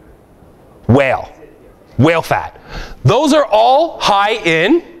 Whale. Whale fat. Those are all high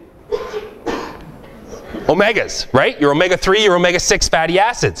in omegas, right? Your omega-3, your omega-6 fatty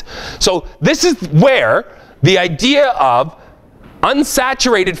acids. So this is where the idea of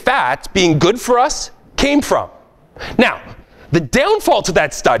unsaturated fats being good for us came from. Now, the downfall to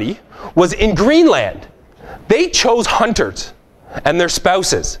that study was in Greenland. They chose hunters and their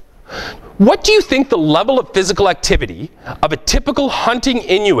spouses. What do you think the level of physical activity of a typical hunting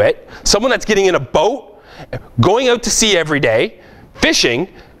Inuit, someone that's getting in a boat, going out to sea every day, fishing,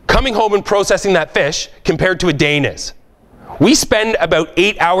 coming home and processing that fish, compared to a Dane is? We spend about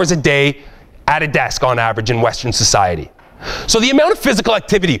 8 hours a day at a desk on average in Western society. So the amount of physical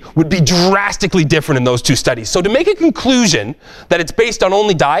activity would be drastically different in those two studies. So to make a conclusion that it's based on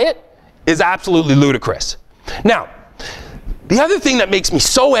only diet is absolutely ludicrous. Now, the other thing that makes me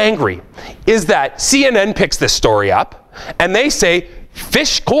so angry is that CNN picks this story up and they say,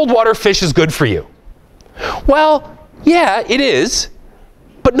 cold water fish is good for you. Well, yeah, it is,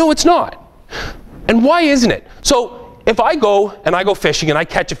 but no, it's not. And why isn't it? So if I go fishing and I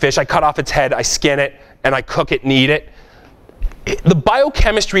catch a fish, I cut off its head, I skin it, and I cook it and eat it, the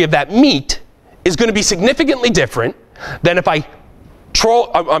biochemistry of that meat is going to be significantly different than if I'm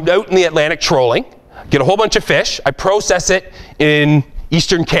out in the Atlantic trolling, get a whole bunch of fish, I process it in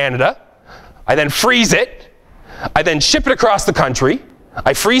Eastern Canada, I then freeze it, I then ship it across the country,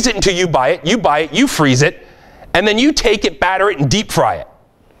 I freeze it until you buy it, you freeze it, and then you take it, batter it, and deep fry it.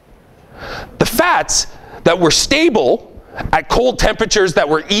 The fats that were stable at cold temperatures that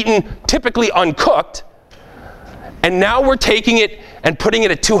were eaten typically uncooked, and now we're taking it and putting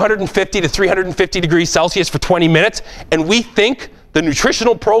it at 250 to 350 degrees Celsius for 20 minutes, and we think the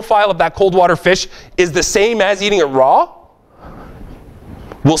nutritional profile of that cold water fish is the same as eating it raw?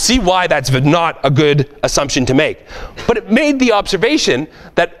 We'll see why that's not a good assumption to make. But it made the observation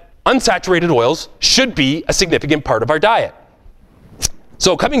that unsaturated oils should be a significant part of our diet.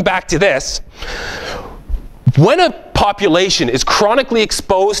 So coming back to this, when a population is chronically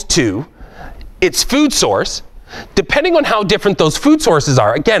exposed to its food source, depending on how different those food sources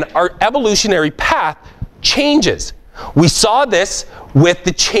are, again, our evolutionary path changes. We saw this with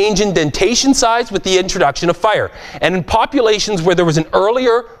the change in dentation size with the introduction of fire. And in populations where there was an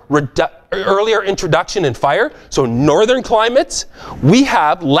earlier introduction in fire, so northern climates, we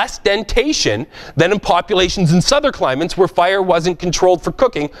have less dentation than in populations in southern climates where fire wasn't controlled for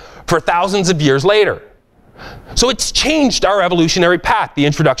cooking for thousands of years later. So it's changed our evolutionary path, the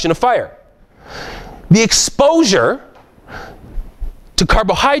introduction of fire. The exposure to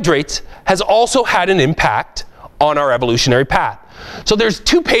carbohydrates has also had an impact on our evolutionary path. So there's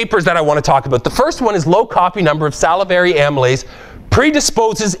two papers that I want to talk about. The first one is low copy number of salivary amylase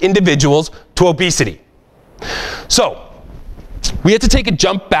predisposes individuals to obesity. So we have to take a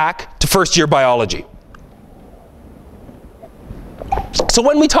jump back to first year biology. So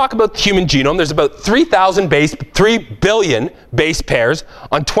when we talk about the human genome, there's about 3 billion base pairs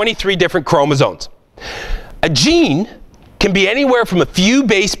on 23 different chromosomes. A gene can be anywhere from a few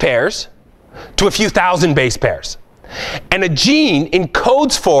base pairs to a few thousand base pairs. And a gene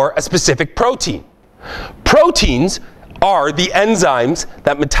encodes for a specific protein. Proteins are the enzymes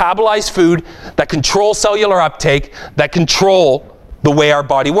that metabolize food, that control cellular uptake, that control the way our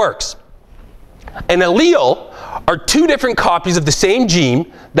body works. An allele are two different copies of the same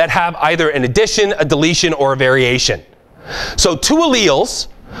gene that have either an addition, a deletion, or a variation. So two alleles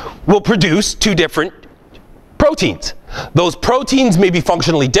will produce two different proteins. Those proteins may be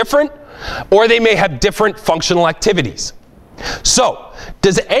functionally different, or they may have different functional activities. So,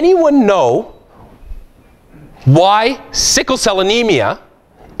 does anyone know why sickle cell anemia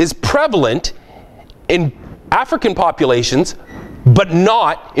is prevalent in African populations, but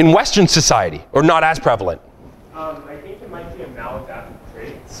not in Western society, or not as prevalent? I think it might be a maladaptive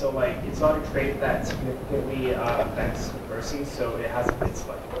trait. So like, it's not a trait that significantly affects the person, so it hasn't been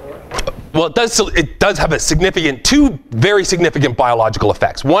selected for. Well, it does have two very significant biological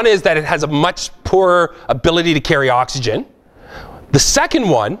effects. One is that it has a much poorer ability to carry oxygen. The second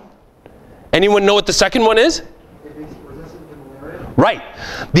one, anyone know what the second one is? It makes it resistant to malaria. Right.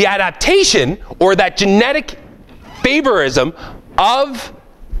 The adaptation, or that genetic favorism of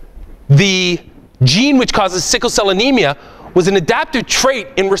the gene which causes sickle cell anemia, was an adaptive trait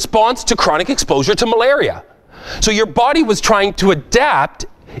in response to chronic exposure to malaria. So your body was trying to adapt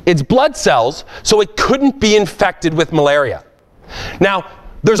its blood cells so it couldn't be infected with malaria. Now,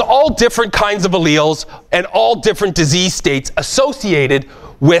 there's all different kinds of alleles and all different disease states associated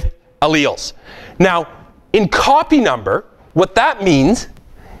with alleles. Now, in copy number, what that means,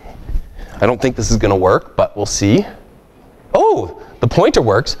 I don't think this is going to work, but we'll see. Oh, the pointer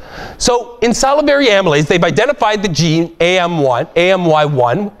works. So in salivary amylase, they've identified the gene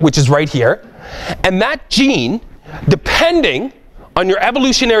AMY1, which is right here. And that gene, depending on your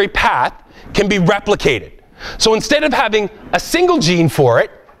evolutionary path, can be replicated. So instead of having a single gene for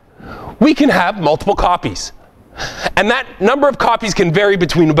it, we can have multiple copies. And that number of copies can vary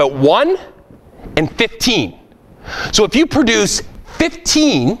between about 1 and 15. So if you produce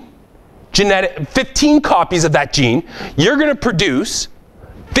 15 copies of that gene, you're going to produce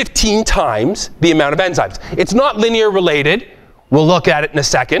 15 times the amount of enzymes. It's not linear related. We'll look at it in a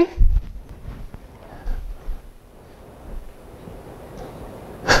second.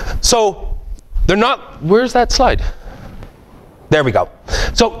 So they're not, where's that slide? There we go.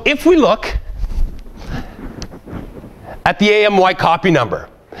 So if we look at the AMY copy number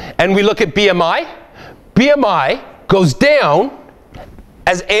and we look at BMI, BMI goes down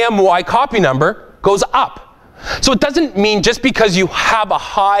as AMY copy number goes up. So it doesn't mean just because you have a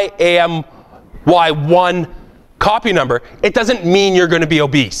high AMY1 copy number, it doesn't mean you're going to be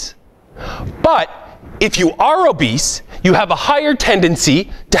obese. But if you are obese, you have a higher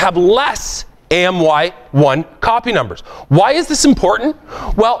tendency to have less AMY1 copy numbers. Why is this important?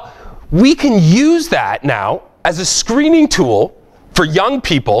 Well, we can use that now as a screening tool for young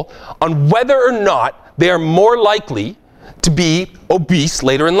people on whether or not they are more likely to be obese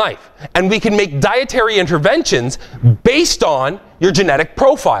later in life. And we can make dietary interventions based on your genetic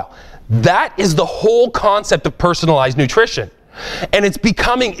profile. That is the whole concept of personalized nutrition. And it's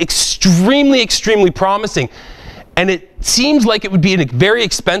becoming extremely, extremely promising. And it seems like it would be a very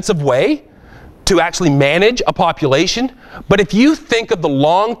expensive way to actually manage a population. But if you think of the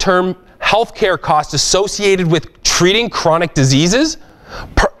long-term healthcare costs associated with treating chronic diseases,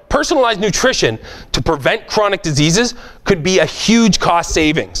 personalized nutrition to prevent chronic diseases could be a huge cost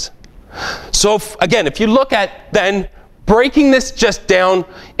savings. So again, if you look at then breaking this just down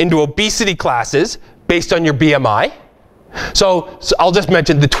into obesity classes based on your BMI. So I'll just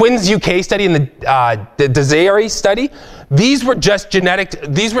mention the Twins UK study and the Desiree study. These were just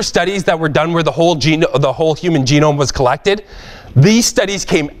these were studies that were done where the whole human genome was collected. These studies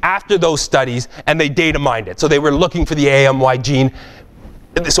came after those studies and they data mined it. So they were looking for the AMY gene.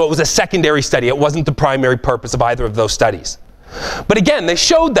 So it was a secondary study. It wasn't the primary purpose of either of those studies. But again, they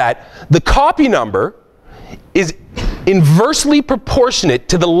showed that the copy number is inversely proportionate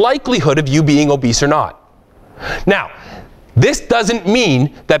to the likelihood of you being obese or not. Now, this doesn't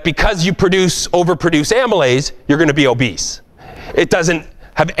mean that because you overproduce amylase, you're going to be obese. It doesn't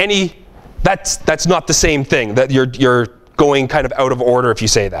have any, that's not the same thing, that you're going kind of out of order if you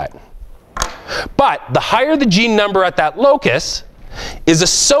say that. But the higher the gene number at that locus is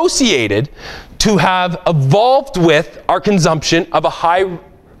associated to have evolved with our consumption of a high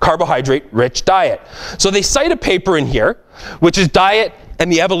carbohydrate-rich diet. So they cite a paper in here, which is Diet and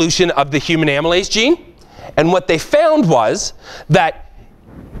the Evolution of the Human Amylase Gene. And what they found was that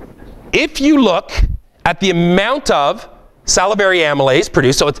if you look at the amount of salivary amylase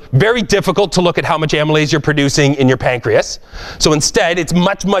produced, so it's very difficult to look at how much amylase you're producing in your pancreas. So instead, it's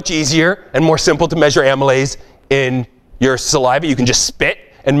much, much easier and more simple to measure amylase in your saliva. You can just spit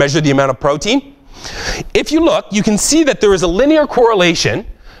and measure the amount of protein. If you look, you can see that there is a linear correlation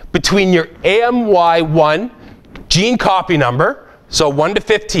between your AMY1 gene copy number, so 1 to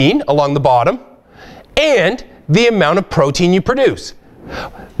 15 along the bottom, and the amount of protein you produce.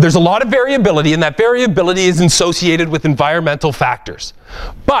 There's a lot of variability, and that variability is associated with environmental factors.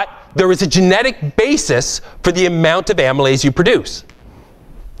 But there is a genetic basis for the amount of amylase you produce.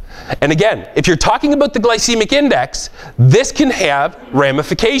 And again, if you're talking about the glycemic index, this can have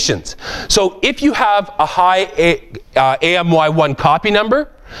ramifications. So if you have a high AMY1 copy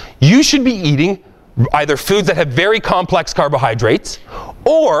number, you should be eating either foods that have very complex carbohydrates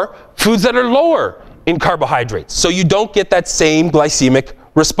or foods that are lower in carbohydrates, so you don't get that same glycemic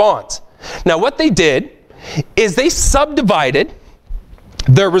response. Now what they did is they subdivided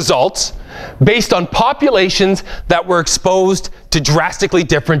their results based on populations that were exposed to drastically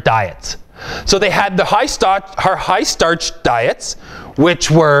different diets. So they had the high starch diets, which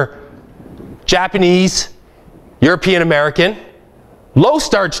were Japanese, European American, low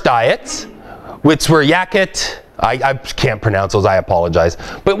starch diets, which were Yakut, I can't pronounce those, I apologize.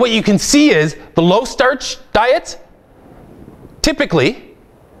 But what you can see is the low starch diets typically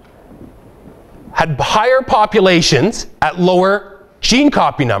had higher populations at lower gene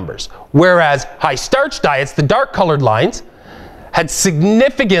copy numbers, whereas high starch diets, the dark colored lines, had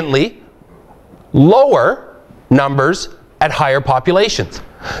significantly lower numbers at higher populations.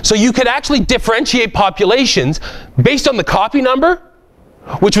 So you could actually differentiate populations based on the copy number,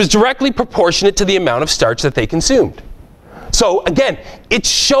 which was directly proportionate to the amount of starch that they consumed. So again, it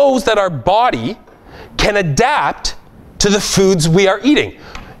shows that our body can adapt to the foods we are eating,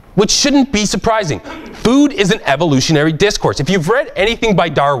 which shouldn't be surprising. Food is an evolutionary discourse. If you've read anything by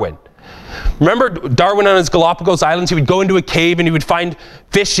Darwin, remember Darwin on his Galapagos Islands, he would go into a cave and he would find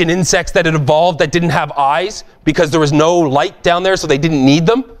fish and insects that had evolved that didn't have eyes because there was no light down there, so they didn't need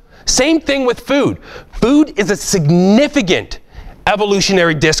them. Same thing with food. Food is a significant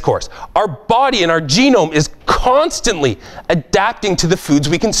evolutionary discourse. Our body and our genome is constantly adapting to the foods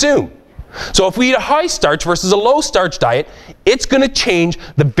we consume. So if we eat a high starch versus a low starch diet, it's going to change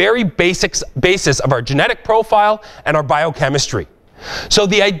the very basis of our genetic profile and our biochemistry. So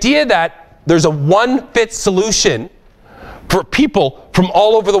the idea that there's a one-fit solution for people from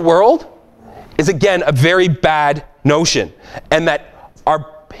all over the world is again a very bad notion, and that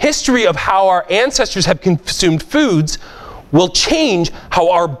our history of how our ancestors have consumed foods will change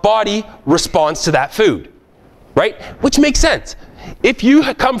how our body responds to that food, right? Which makes sense. If you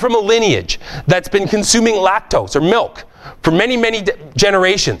come from a lineage that's been consuming lactose or milk for many, many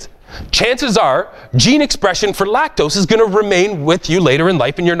generations, chances are gene expression for lactose is going to remain with you later in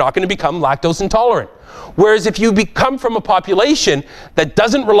life and you're not going to become lactose intolerant. Whereas if you come from a population that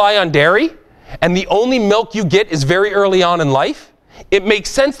doesn't rely on dairy and the only milk you get is very early on in life, it makes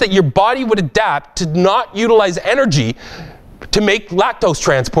sense that your body would adapt to not utilize energy to make lactose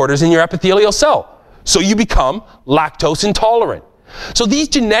transporters in your epithelial cell. So you become lactose intolerant. So these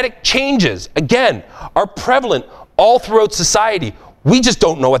genetic changes, again, are prevalent all throughout society. We just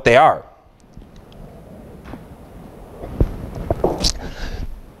don't know what they are.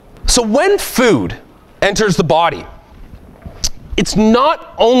 So when food enters the body, it's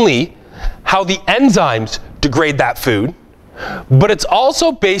not only how the enzymes degrade that food, but it's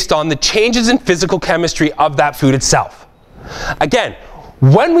also based on the changes in physical chemistry of that food itself. Again,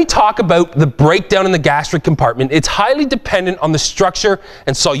 when we talk about the breakdown in the gastric compartment, it's highly dependent on the structure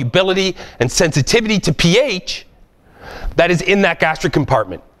and solubility and sensitivity to pH that is in that gastric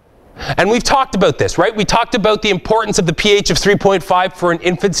compartment. And we've talked about this, right? We talked about the importance of the pH of 3.5 for an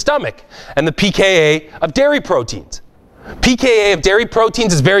infant's stomach and the pKa of dairy proteins. pKa of dairy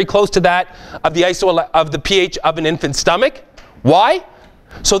proteins is very close to that of the pH of an infant's stomach. Why?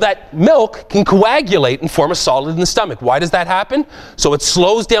 So that milk can coagulate and form a solid in the stomach. Why does that happen? So it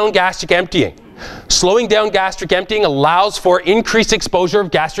slows down gastric emptying. Slowing down gastric emptying allows for increased exposure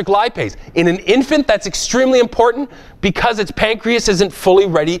of gastric lipase. In an infant, that's extremely important because its pancreas isn't fully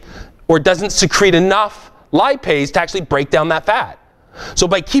ready or doesn't secrete enough lipase to actually break down that fat. So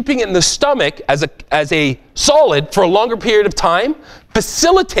by keeping it in the stomach as a solid for a longer period of time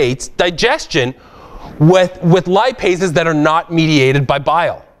facilitates digestion with lipases that are not mediated by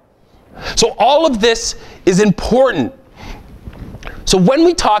bile. So all of this is important. So when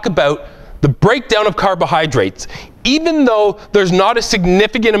we talk about the breakdown of carbohydrates, even though there's not a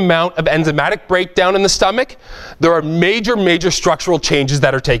significant amount of enzymatic breakdown in the stomach, there are major structural changes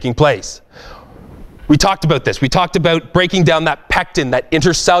that are taking place. We talked about this. We talked about breaking down that pectin, that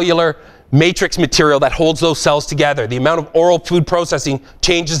intercellular matrix material that holds those cells together. The amount of oral food processing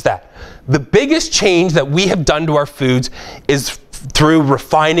changes that. The biggest change that we have done to our foods is through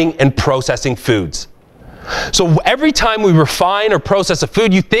refining and processing foods. So every time we refine or process a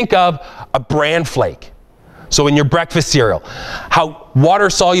food, you think of a bran flake. So in your breakfast cereal, how water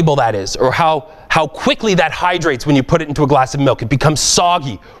soluble that is, or how quickly that hydrates when you put it into a glass of milk. It becomes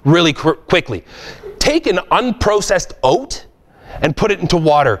soggy really quickly. Take an unprocessed oat and put it into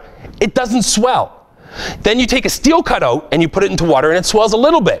water. It doesn't swell. Then you take a steel cut oat and you put it into water and it swells a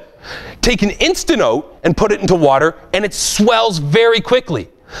little bit. Take an instant oat and put it into water and it swells very quickly.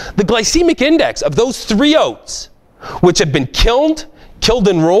 The glycemic index of those three oats, which have been killed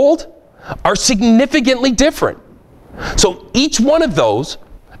and rolled, are significantly different. So each one of those,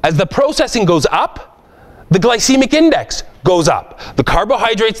 as the processing goes up, the glycemic index goes up. The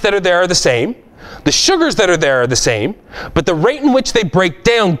carbohydrates that are there are the same. The sugars that are there are the same, but the rate in which they break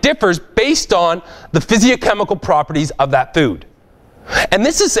down differs based on the physiochemical properties of that food. And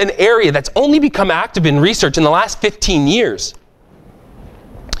this is an area that's only become active in research in the last 15 years.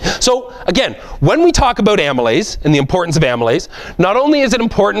 So again, when we talk about amylase and the importance of amylase, not only is it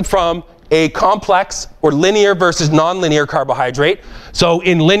important from a complex or linear versus nonlinear carbohydrate. So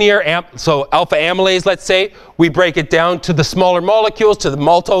in linear, alpha amylase, let's say, we break it down to the smaller molecules, to the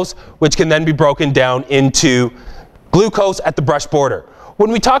maltose, which can then be broken down into glucose at the brush border.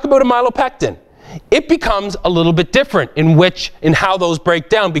 When we talk about amylopectin, it becomes a little bit different in how those break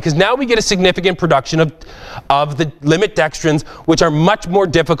down, because now we get a significant production of the limit dextrins, which are much more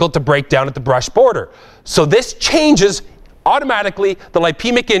difficult to break down at the brush border. So this changes automatically the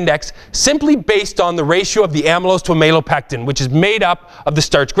lipemic index simply based on the ratio of the amylose to amylopectin, which is made up of the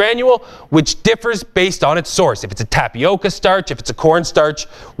starch granule, which differs based on its source. If it's a tapioca starch, if it's a corn starch,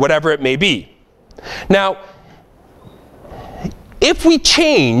 whatever it may be. Now, if we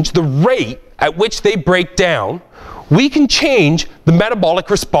change the rate at which they break down, we can change the metabolic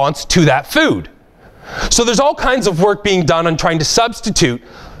response to that food. So there's all kinds of work being done on trying to substitute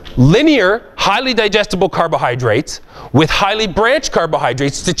linear, highly digestible carbohydrates with highly branched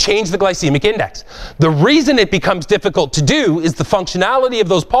carbohydrates to change the glycemic index. The reason it becomes difficult to do is the functionality of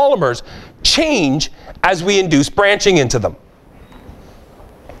those polymers change as we induce branching into them.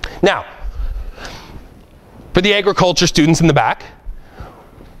 Now, for the agriculture students in the back,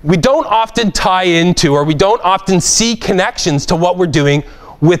 we don't often tie into, or we don't often see connections to what we're doing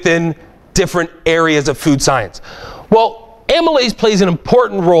within different areas of food science. Well, amylase plays an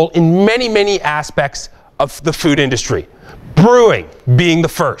important role in many aspects of the food industry, brewing being the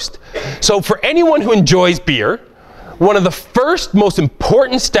first. So for anyone who enjoys beer, one of the first most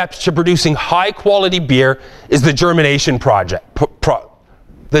important steps to producing high quality beer is the germination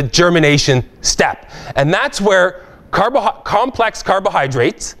the germination step. And that's where complex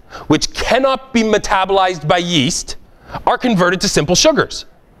carbohydrates, which cannot be metabolized by yeast, are converted to simple sugars.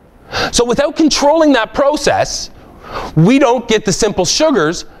 So without controlling that process, we don't get the simple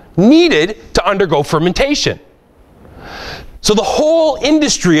sugars needed to undergo fermentation. So the whole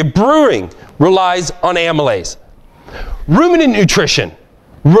industry of brewing relies on amylase. Ruminant nutrition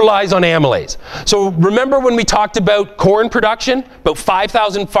relies on amylase. So remember when we talked about corn production? About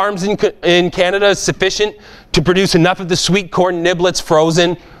 5,000 farms in Canada is sufficient to produce enough of the sweet corn niblets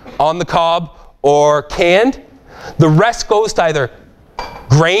frozen on the cob or canned. The rest goes to either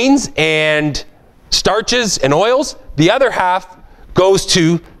grains and starches and oils. The other half goes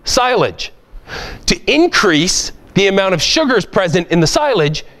to silage. To increase the amount of sugars present in the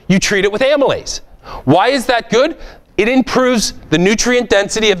silage, you treat it with amylase. Why is that good? It improves the nutrient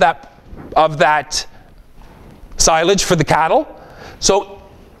density of that silage for the cattle. So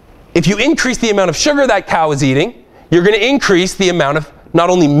if you increase the amount of sugar that cow is eating, you're going to increase the amount of not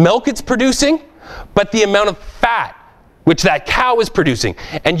only milk it's producing, but the amount of fat which that cow is producing.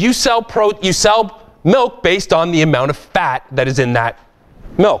 And you sell milk based on the amount of fat that is in that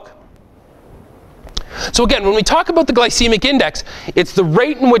milk. So again, when we talk about the glycemic index, it's the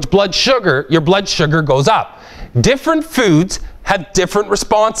rate in which your blood sugar goes up. Different foods have different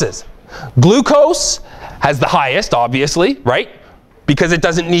responses. Glucose has the highest, obviously, right? Because it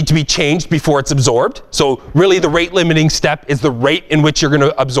doesn't need to be changed before it's absorbed. So really the rate limiting step is the rate in which you're going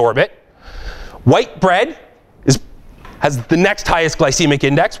to absorb it. White bread has the next highest glycemic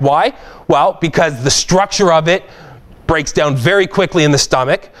index. Why? Well, because the structure of it breaks down very quickly in the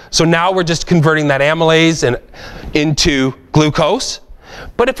stomach. So now we're just converting that amylase into glucose.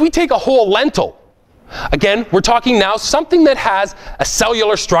 But if we take a whole lentil, again, we're talking now something that has a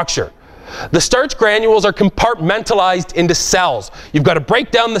cellular structure. The starch granules are compartmentalized into cells. You've got to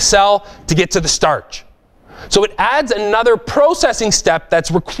break down the cell to get to the starch. So it adds another processing step that's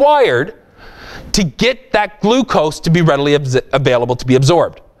required to get that glucose to be readily available to be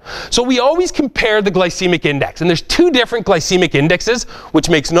absorbed. So we always compare the glycemic index, and there's two different glycemic indexes, which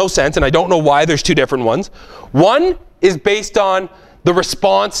makes no sense, and I don't know why there's two different ones. One is based on the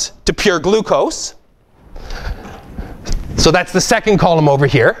response to pure glucose. So that's the second column over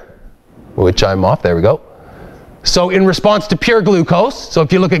here, which I'm off, there we go. So in response to pure glucose, so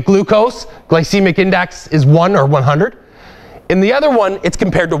if you look at glucose, glycemic index is 1 or 100. In the other one, it's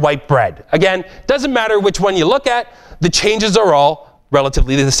compared to white bread. Again, doesn't matter which one you look at, the changes are all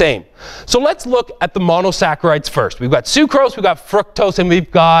relatively the same. So let's look at the monosaccharides first. We've got sucrose, we've got fructose, and we've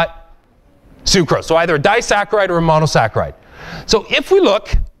got sucrose. So either a disaccharide or a monosaccharide. So if we look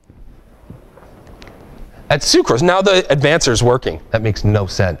at sucrose, now the advancer is working. That makes no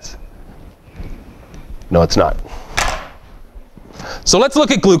sense. No, it's not. So let's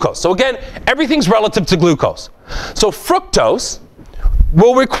look at glucose. So again, everything's relative to glucose. So fructose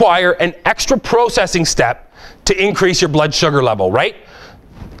will require an extra processing step to increase your blood sugar level, right?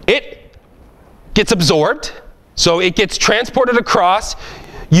 It gets absorbed, so it gets transported across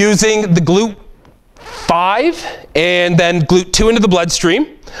using the GLUT5 and then GLUT2 into the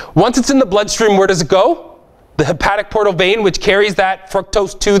bloodstream. Once it's in the bloodstream, where does it go? The hepatic portal vein, which carries that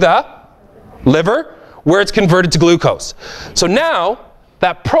fructose to the liver, where it's converted to glucose. So now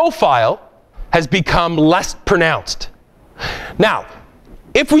that profile has become less pronounced. Now,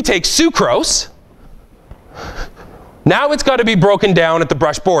 if we take sucrose, now it's got to be broken down at the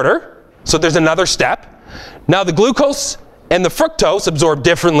brush border. So there's another step. Now the glucose and the fructose absorb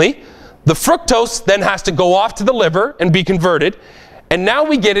differently. The fructose then has to go off to the liver and be converted. And now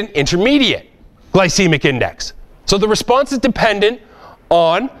we get an intermediate glycemic index. So the response is dependent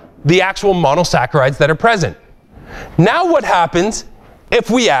on the actual monosaccharides that are present. Now what happens if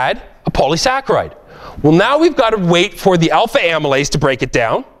we add a polysaccharide? Well, now we've got to wait for the alpha amylase to break it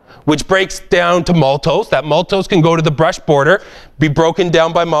down, which breaks down to maltose. That maltose can go to the brush border, be broken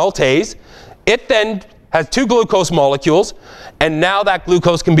down by maltase. It then has two glucose molecules, and now that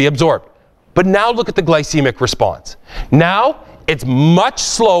glucose can be absorbed. But now look at the glycemic response. Now it's much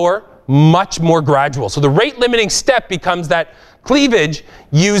slower, much more gradual. So the rate limiting step becomes that cleavage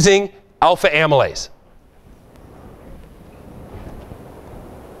using alpha amylase.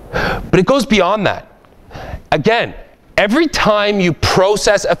 But it goes beyond that. Again, every time you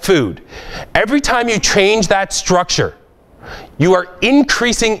process a food, every time you change that structure, you are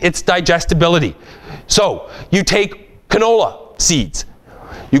increasing its digestibility. So you take canola seeds,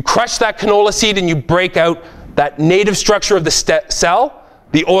 you crush that canola seed and you break out that native structure of the cell.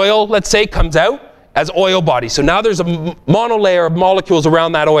 The oil, let's say, comes out as oil bodies. So now there's a monolayer of molecules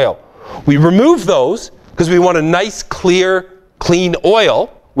around that oil. We remove those because we want a nice, clear, clean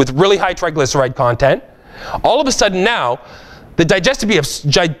oil with really high triglyceride content. All of a sudden now, the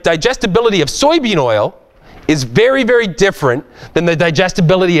digestibility of soybean oil is very, very different than the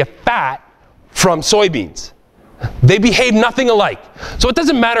digestibility of fat from soybeans. They behave nothing alike. So it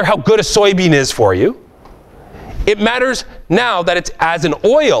doesn't matter how good a soybean is for you. It matters now that it's as an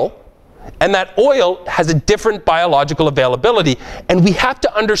oil, and that oil has a different biological availability, and we have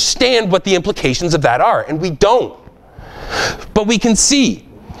to understand what the implications of that are, and we don't. But we can see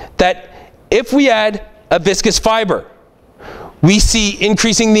that if we add a viscous fiber, we see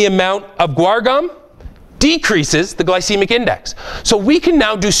increasing the amount of guar gum decreases the glycemic index. So we can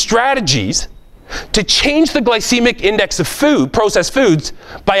now do strategies to change the glycemic index of food, processed foods,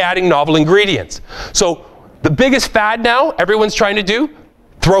 by adding novel ingredients. So the biggest fad now, everyone's trying to do,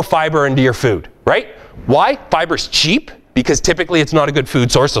 throw fiber into your food, right? Why? Fiber's cheap, because typically it's not a good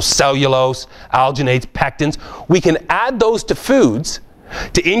food source, so cellulose, alginates, pectins. We can add those to foods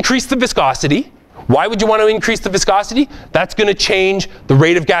to increase the viscosity. Why would you want to increase the viscosity? That's going to change the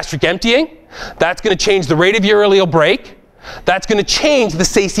rate of gastric emptying. That's going to change the rate of ureal break. That's going to change the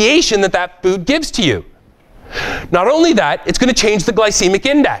satiation that that food gives to you. Not only that, it's going to change the glycemic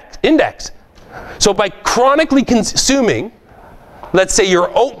index. So by chronically consuming, let's say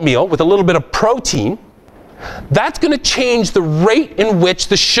your oatmeal with a little bit of protein, that's going to change the rate in which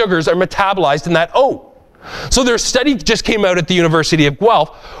the sugars are metabolized in that oat. So there's a study just came out at the University of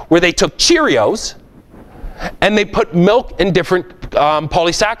Guelph where they took Cheerios and they put milk and different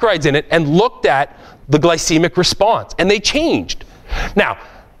polysaccharides in it and looked at the glycemic response, and they changed. Now,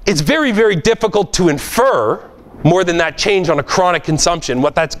 it's very, very difficult to infer more than that change on a chronic consumption,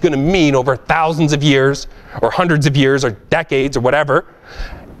 what that's going to mean over thousands of years or hundreds of years or decades or whatever,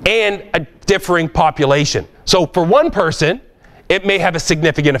 and a differing population. So for one person, it may have a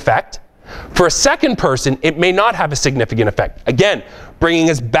significant effect. For a second person, it may not have a significant effect. Again, bringing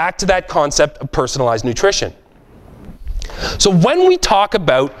us back to that concept of personalized nutrition. So when we talk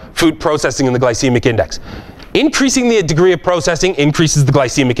about food processing and the glycemic index, increasing the degree of processing increases the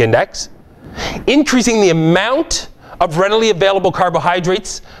glycemic index. Increasing the amount of readily available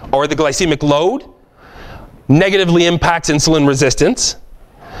carbohydrates, or the glycemic load, negatively impacts insulin resistance.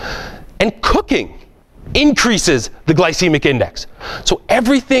 And cooking increases the glycemic index. So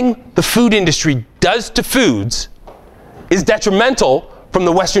everything the food industry does to foods is detrimental from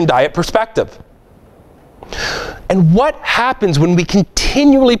the Western diet perspective. And what happens when we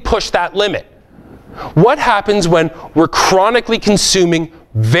continually push that limit? What happens when we're chronically consuming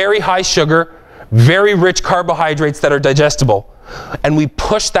very high sugar, very rich carbohydrates that are digestible, and we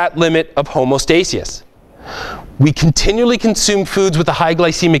push that limit of homeostasis? We continually consume foods with a high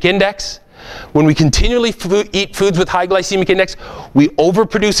glycemic index. When we continually eat foods with high glycemic index, we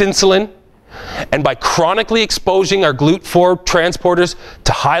overproduce insulin, and by chronically exposing our GLUT4 transporters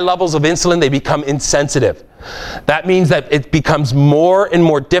to high levels of insulin, they become insensitive. That means that it becomes more and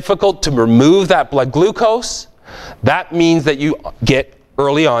more difficult to remove that blood glucose. That means that you get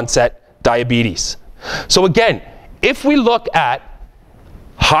early onset diabetes. So again, if we look at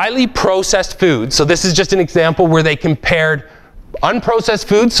highly processed foods, so this is just an example where they compared unprocessed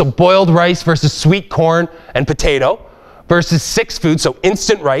foods, so boiled rice versus sweet corn and potato, versus 6 foods, so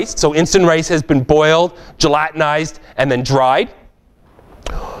instant rice. So instant rice has been boiled, gelatinized, and then dried.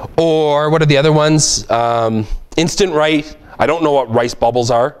 Or what are the other ones? Instant rice, I don't know what rice bubbles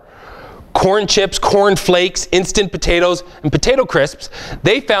are. Corn chips, corn flakes, instant potatoes, and potato crisps.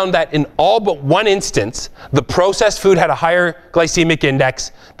 They found that in all but one instance, the processed food had a higher glycemic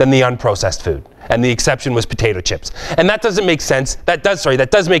index than the unprocessed food. And the exception was potato chips. And that doesn't make sense. That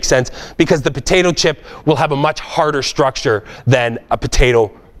does make sense because the potato chip will have a much harder structure than a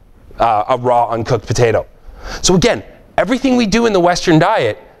potato, a raw uncooked potato. So again, everything we do in the Western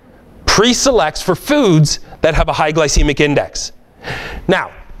diet pre-selects for foods that have a high glycemic index.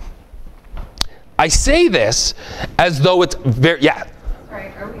 Now, I say this as though it's very, yeah. Sorry,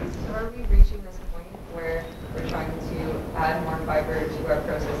 are we reaching this point where we're trying to add more fiber to our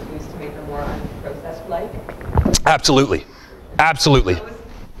processed foods to make them more unprocessed-like? Absolutely. Absolutely.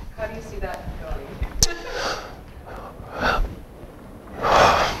 How do you see that going?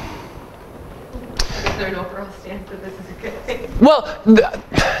 Is there an overall stance that this is a good thing? Well,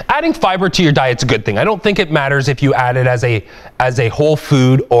 adding fiber to your diet's a good thing. I don't think it matters if you add it as a whole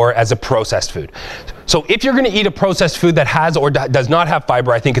food or as a processed food. So if you're going to eat a processed food that has or does not have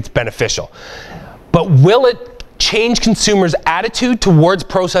fiber, I think it's beneficial. But will it change consumers' attitude towards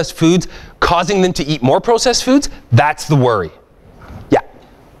processed foods, causing them to eat more processed foods? That's the worry. Yeah.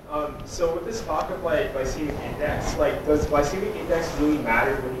 So with this talk of like glycemic index, like does glycemic index really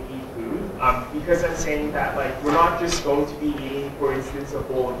matter when you eat food? Because I'm saying that like we're not just going to be eating, for instance, a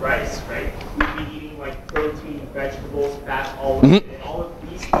bowl of rice, right? We'd be eating like protein, vegetables, fat, olives, and all of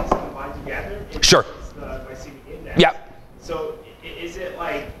these things combined together. Sure. The glycemic index. Yeah. So is it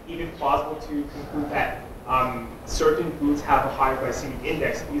like even plausible to conclude that certain foods have a higher glycemic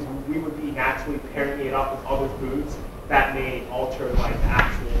index because we would be naturally pairing it up with other foods that may alter like the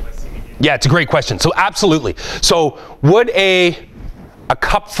actual glycemic index? Yeah, it's a great question. So absolutely. So would a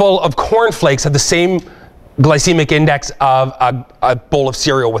cupful of cornflakes have the same glycemic index of a bowl of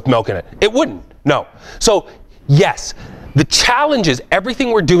cereal with milk in it? It wouldn't, no. So yes, the challenge is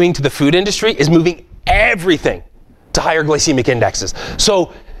everything we're doing to the food industry is moving everything to higher glycemic indexes.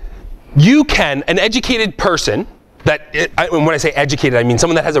 So you can, an educated person, and when I say educated, I mean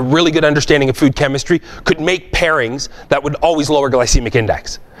someone that has a really good understanding of food chemistry, could make pairings that would always lower glycemic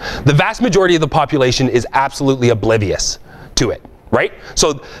index. The vast majority of the population is absolutely oblivious to it, right?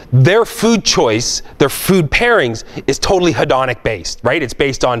 So their food choice, their food pairings is totally hedonic based, right? It's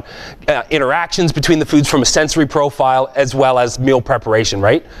based on interactions between the foods from a sensory profile as well as meal preparation,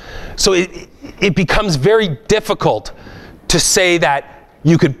 right? So it becomes very difficult to say that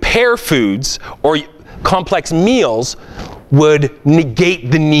you could pair foods or complex meals would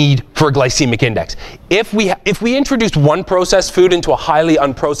negate the need for a glycemic index. If we introduced one processed food into a highly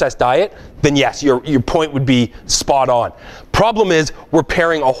unprocessed diet, then yes, your point would be spot on. Problem is, we're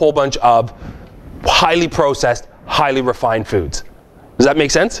pairing a whole bunch of highly processed, highly refined foods. Does that make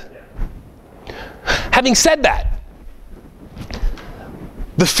sense? Yeah. Having said that,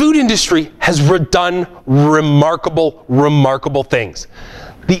 the food industry has done remarkable things.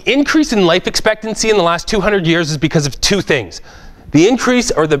 The increase in life expectancy in the last 200 years is because of two things. The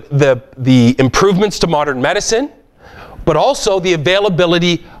increase or the improvements to modern medicine, but also the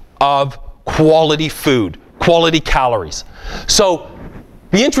availability of quality food, quality calories. So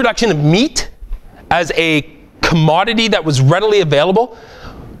the introduction of meat as a commodity that was readily available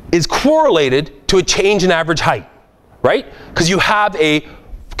is correlated to a change in average height, right? Because you have a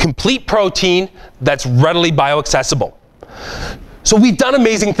complete protein that's readily bioaccessible. So we've done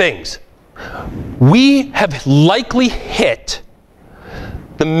amazing things. We have likely hit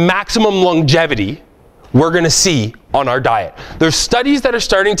the maximum longevity we're going to see on our diet. There's studies that are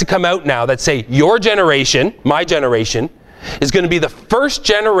starting to come out now that say your generation, my generation, is going to be the first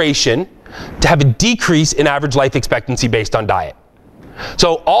generation to have a decrease in average life expectancy based on diet.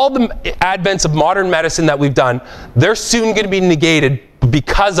 So all the advents of modern medicine that we've done, they're soon going to be negated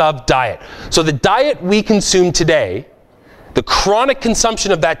because of diet. So the diet we consume today, the chronic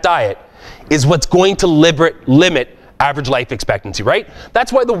consumption of that diet, is what's going to limit average life expectancy, right?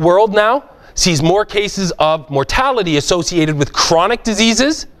 That's why the world now sees more cases of mortality associated with chronic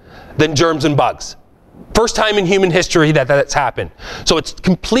diseases than germs and bugs. First time in human history that's happened. So it's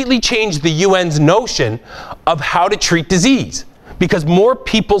completely changed the UN's notion of how to treat disease, because more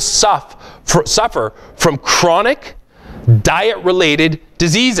people suffer from chronic diet-related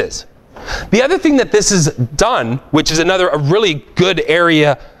diseases. The other thing that this has done, which is a really good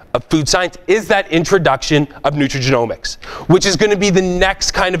area of food science, is that introduction of nutrigenomics, which is going to be the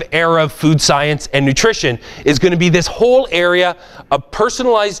next kind of era of food science and nutrition, is going to be this whole area of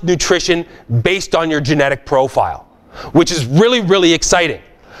personalized nutrition based on your genetic profile, which is really exciting.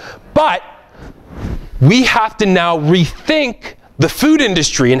 But we have to now rethink the food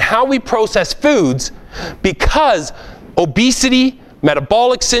industry and how we process foods, because obesity,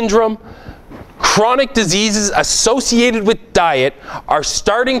 metabolic syndrome, chronic diseases associated with diet are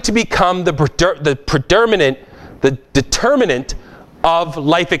starting to become the determinant of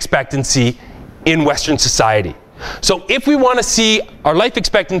life expectancy in Western society. So if we want to see our life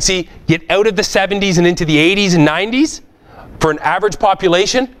expectancy get out of the 70s and into the 80s and 90s for an average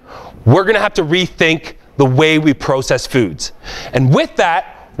population, we're going to have to rethink the way we process foods. And with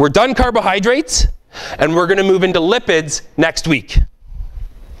that, we're done carbohydrates, and we're going to move into lipids next week.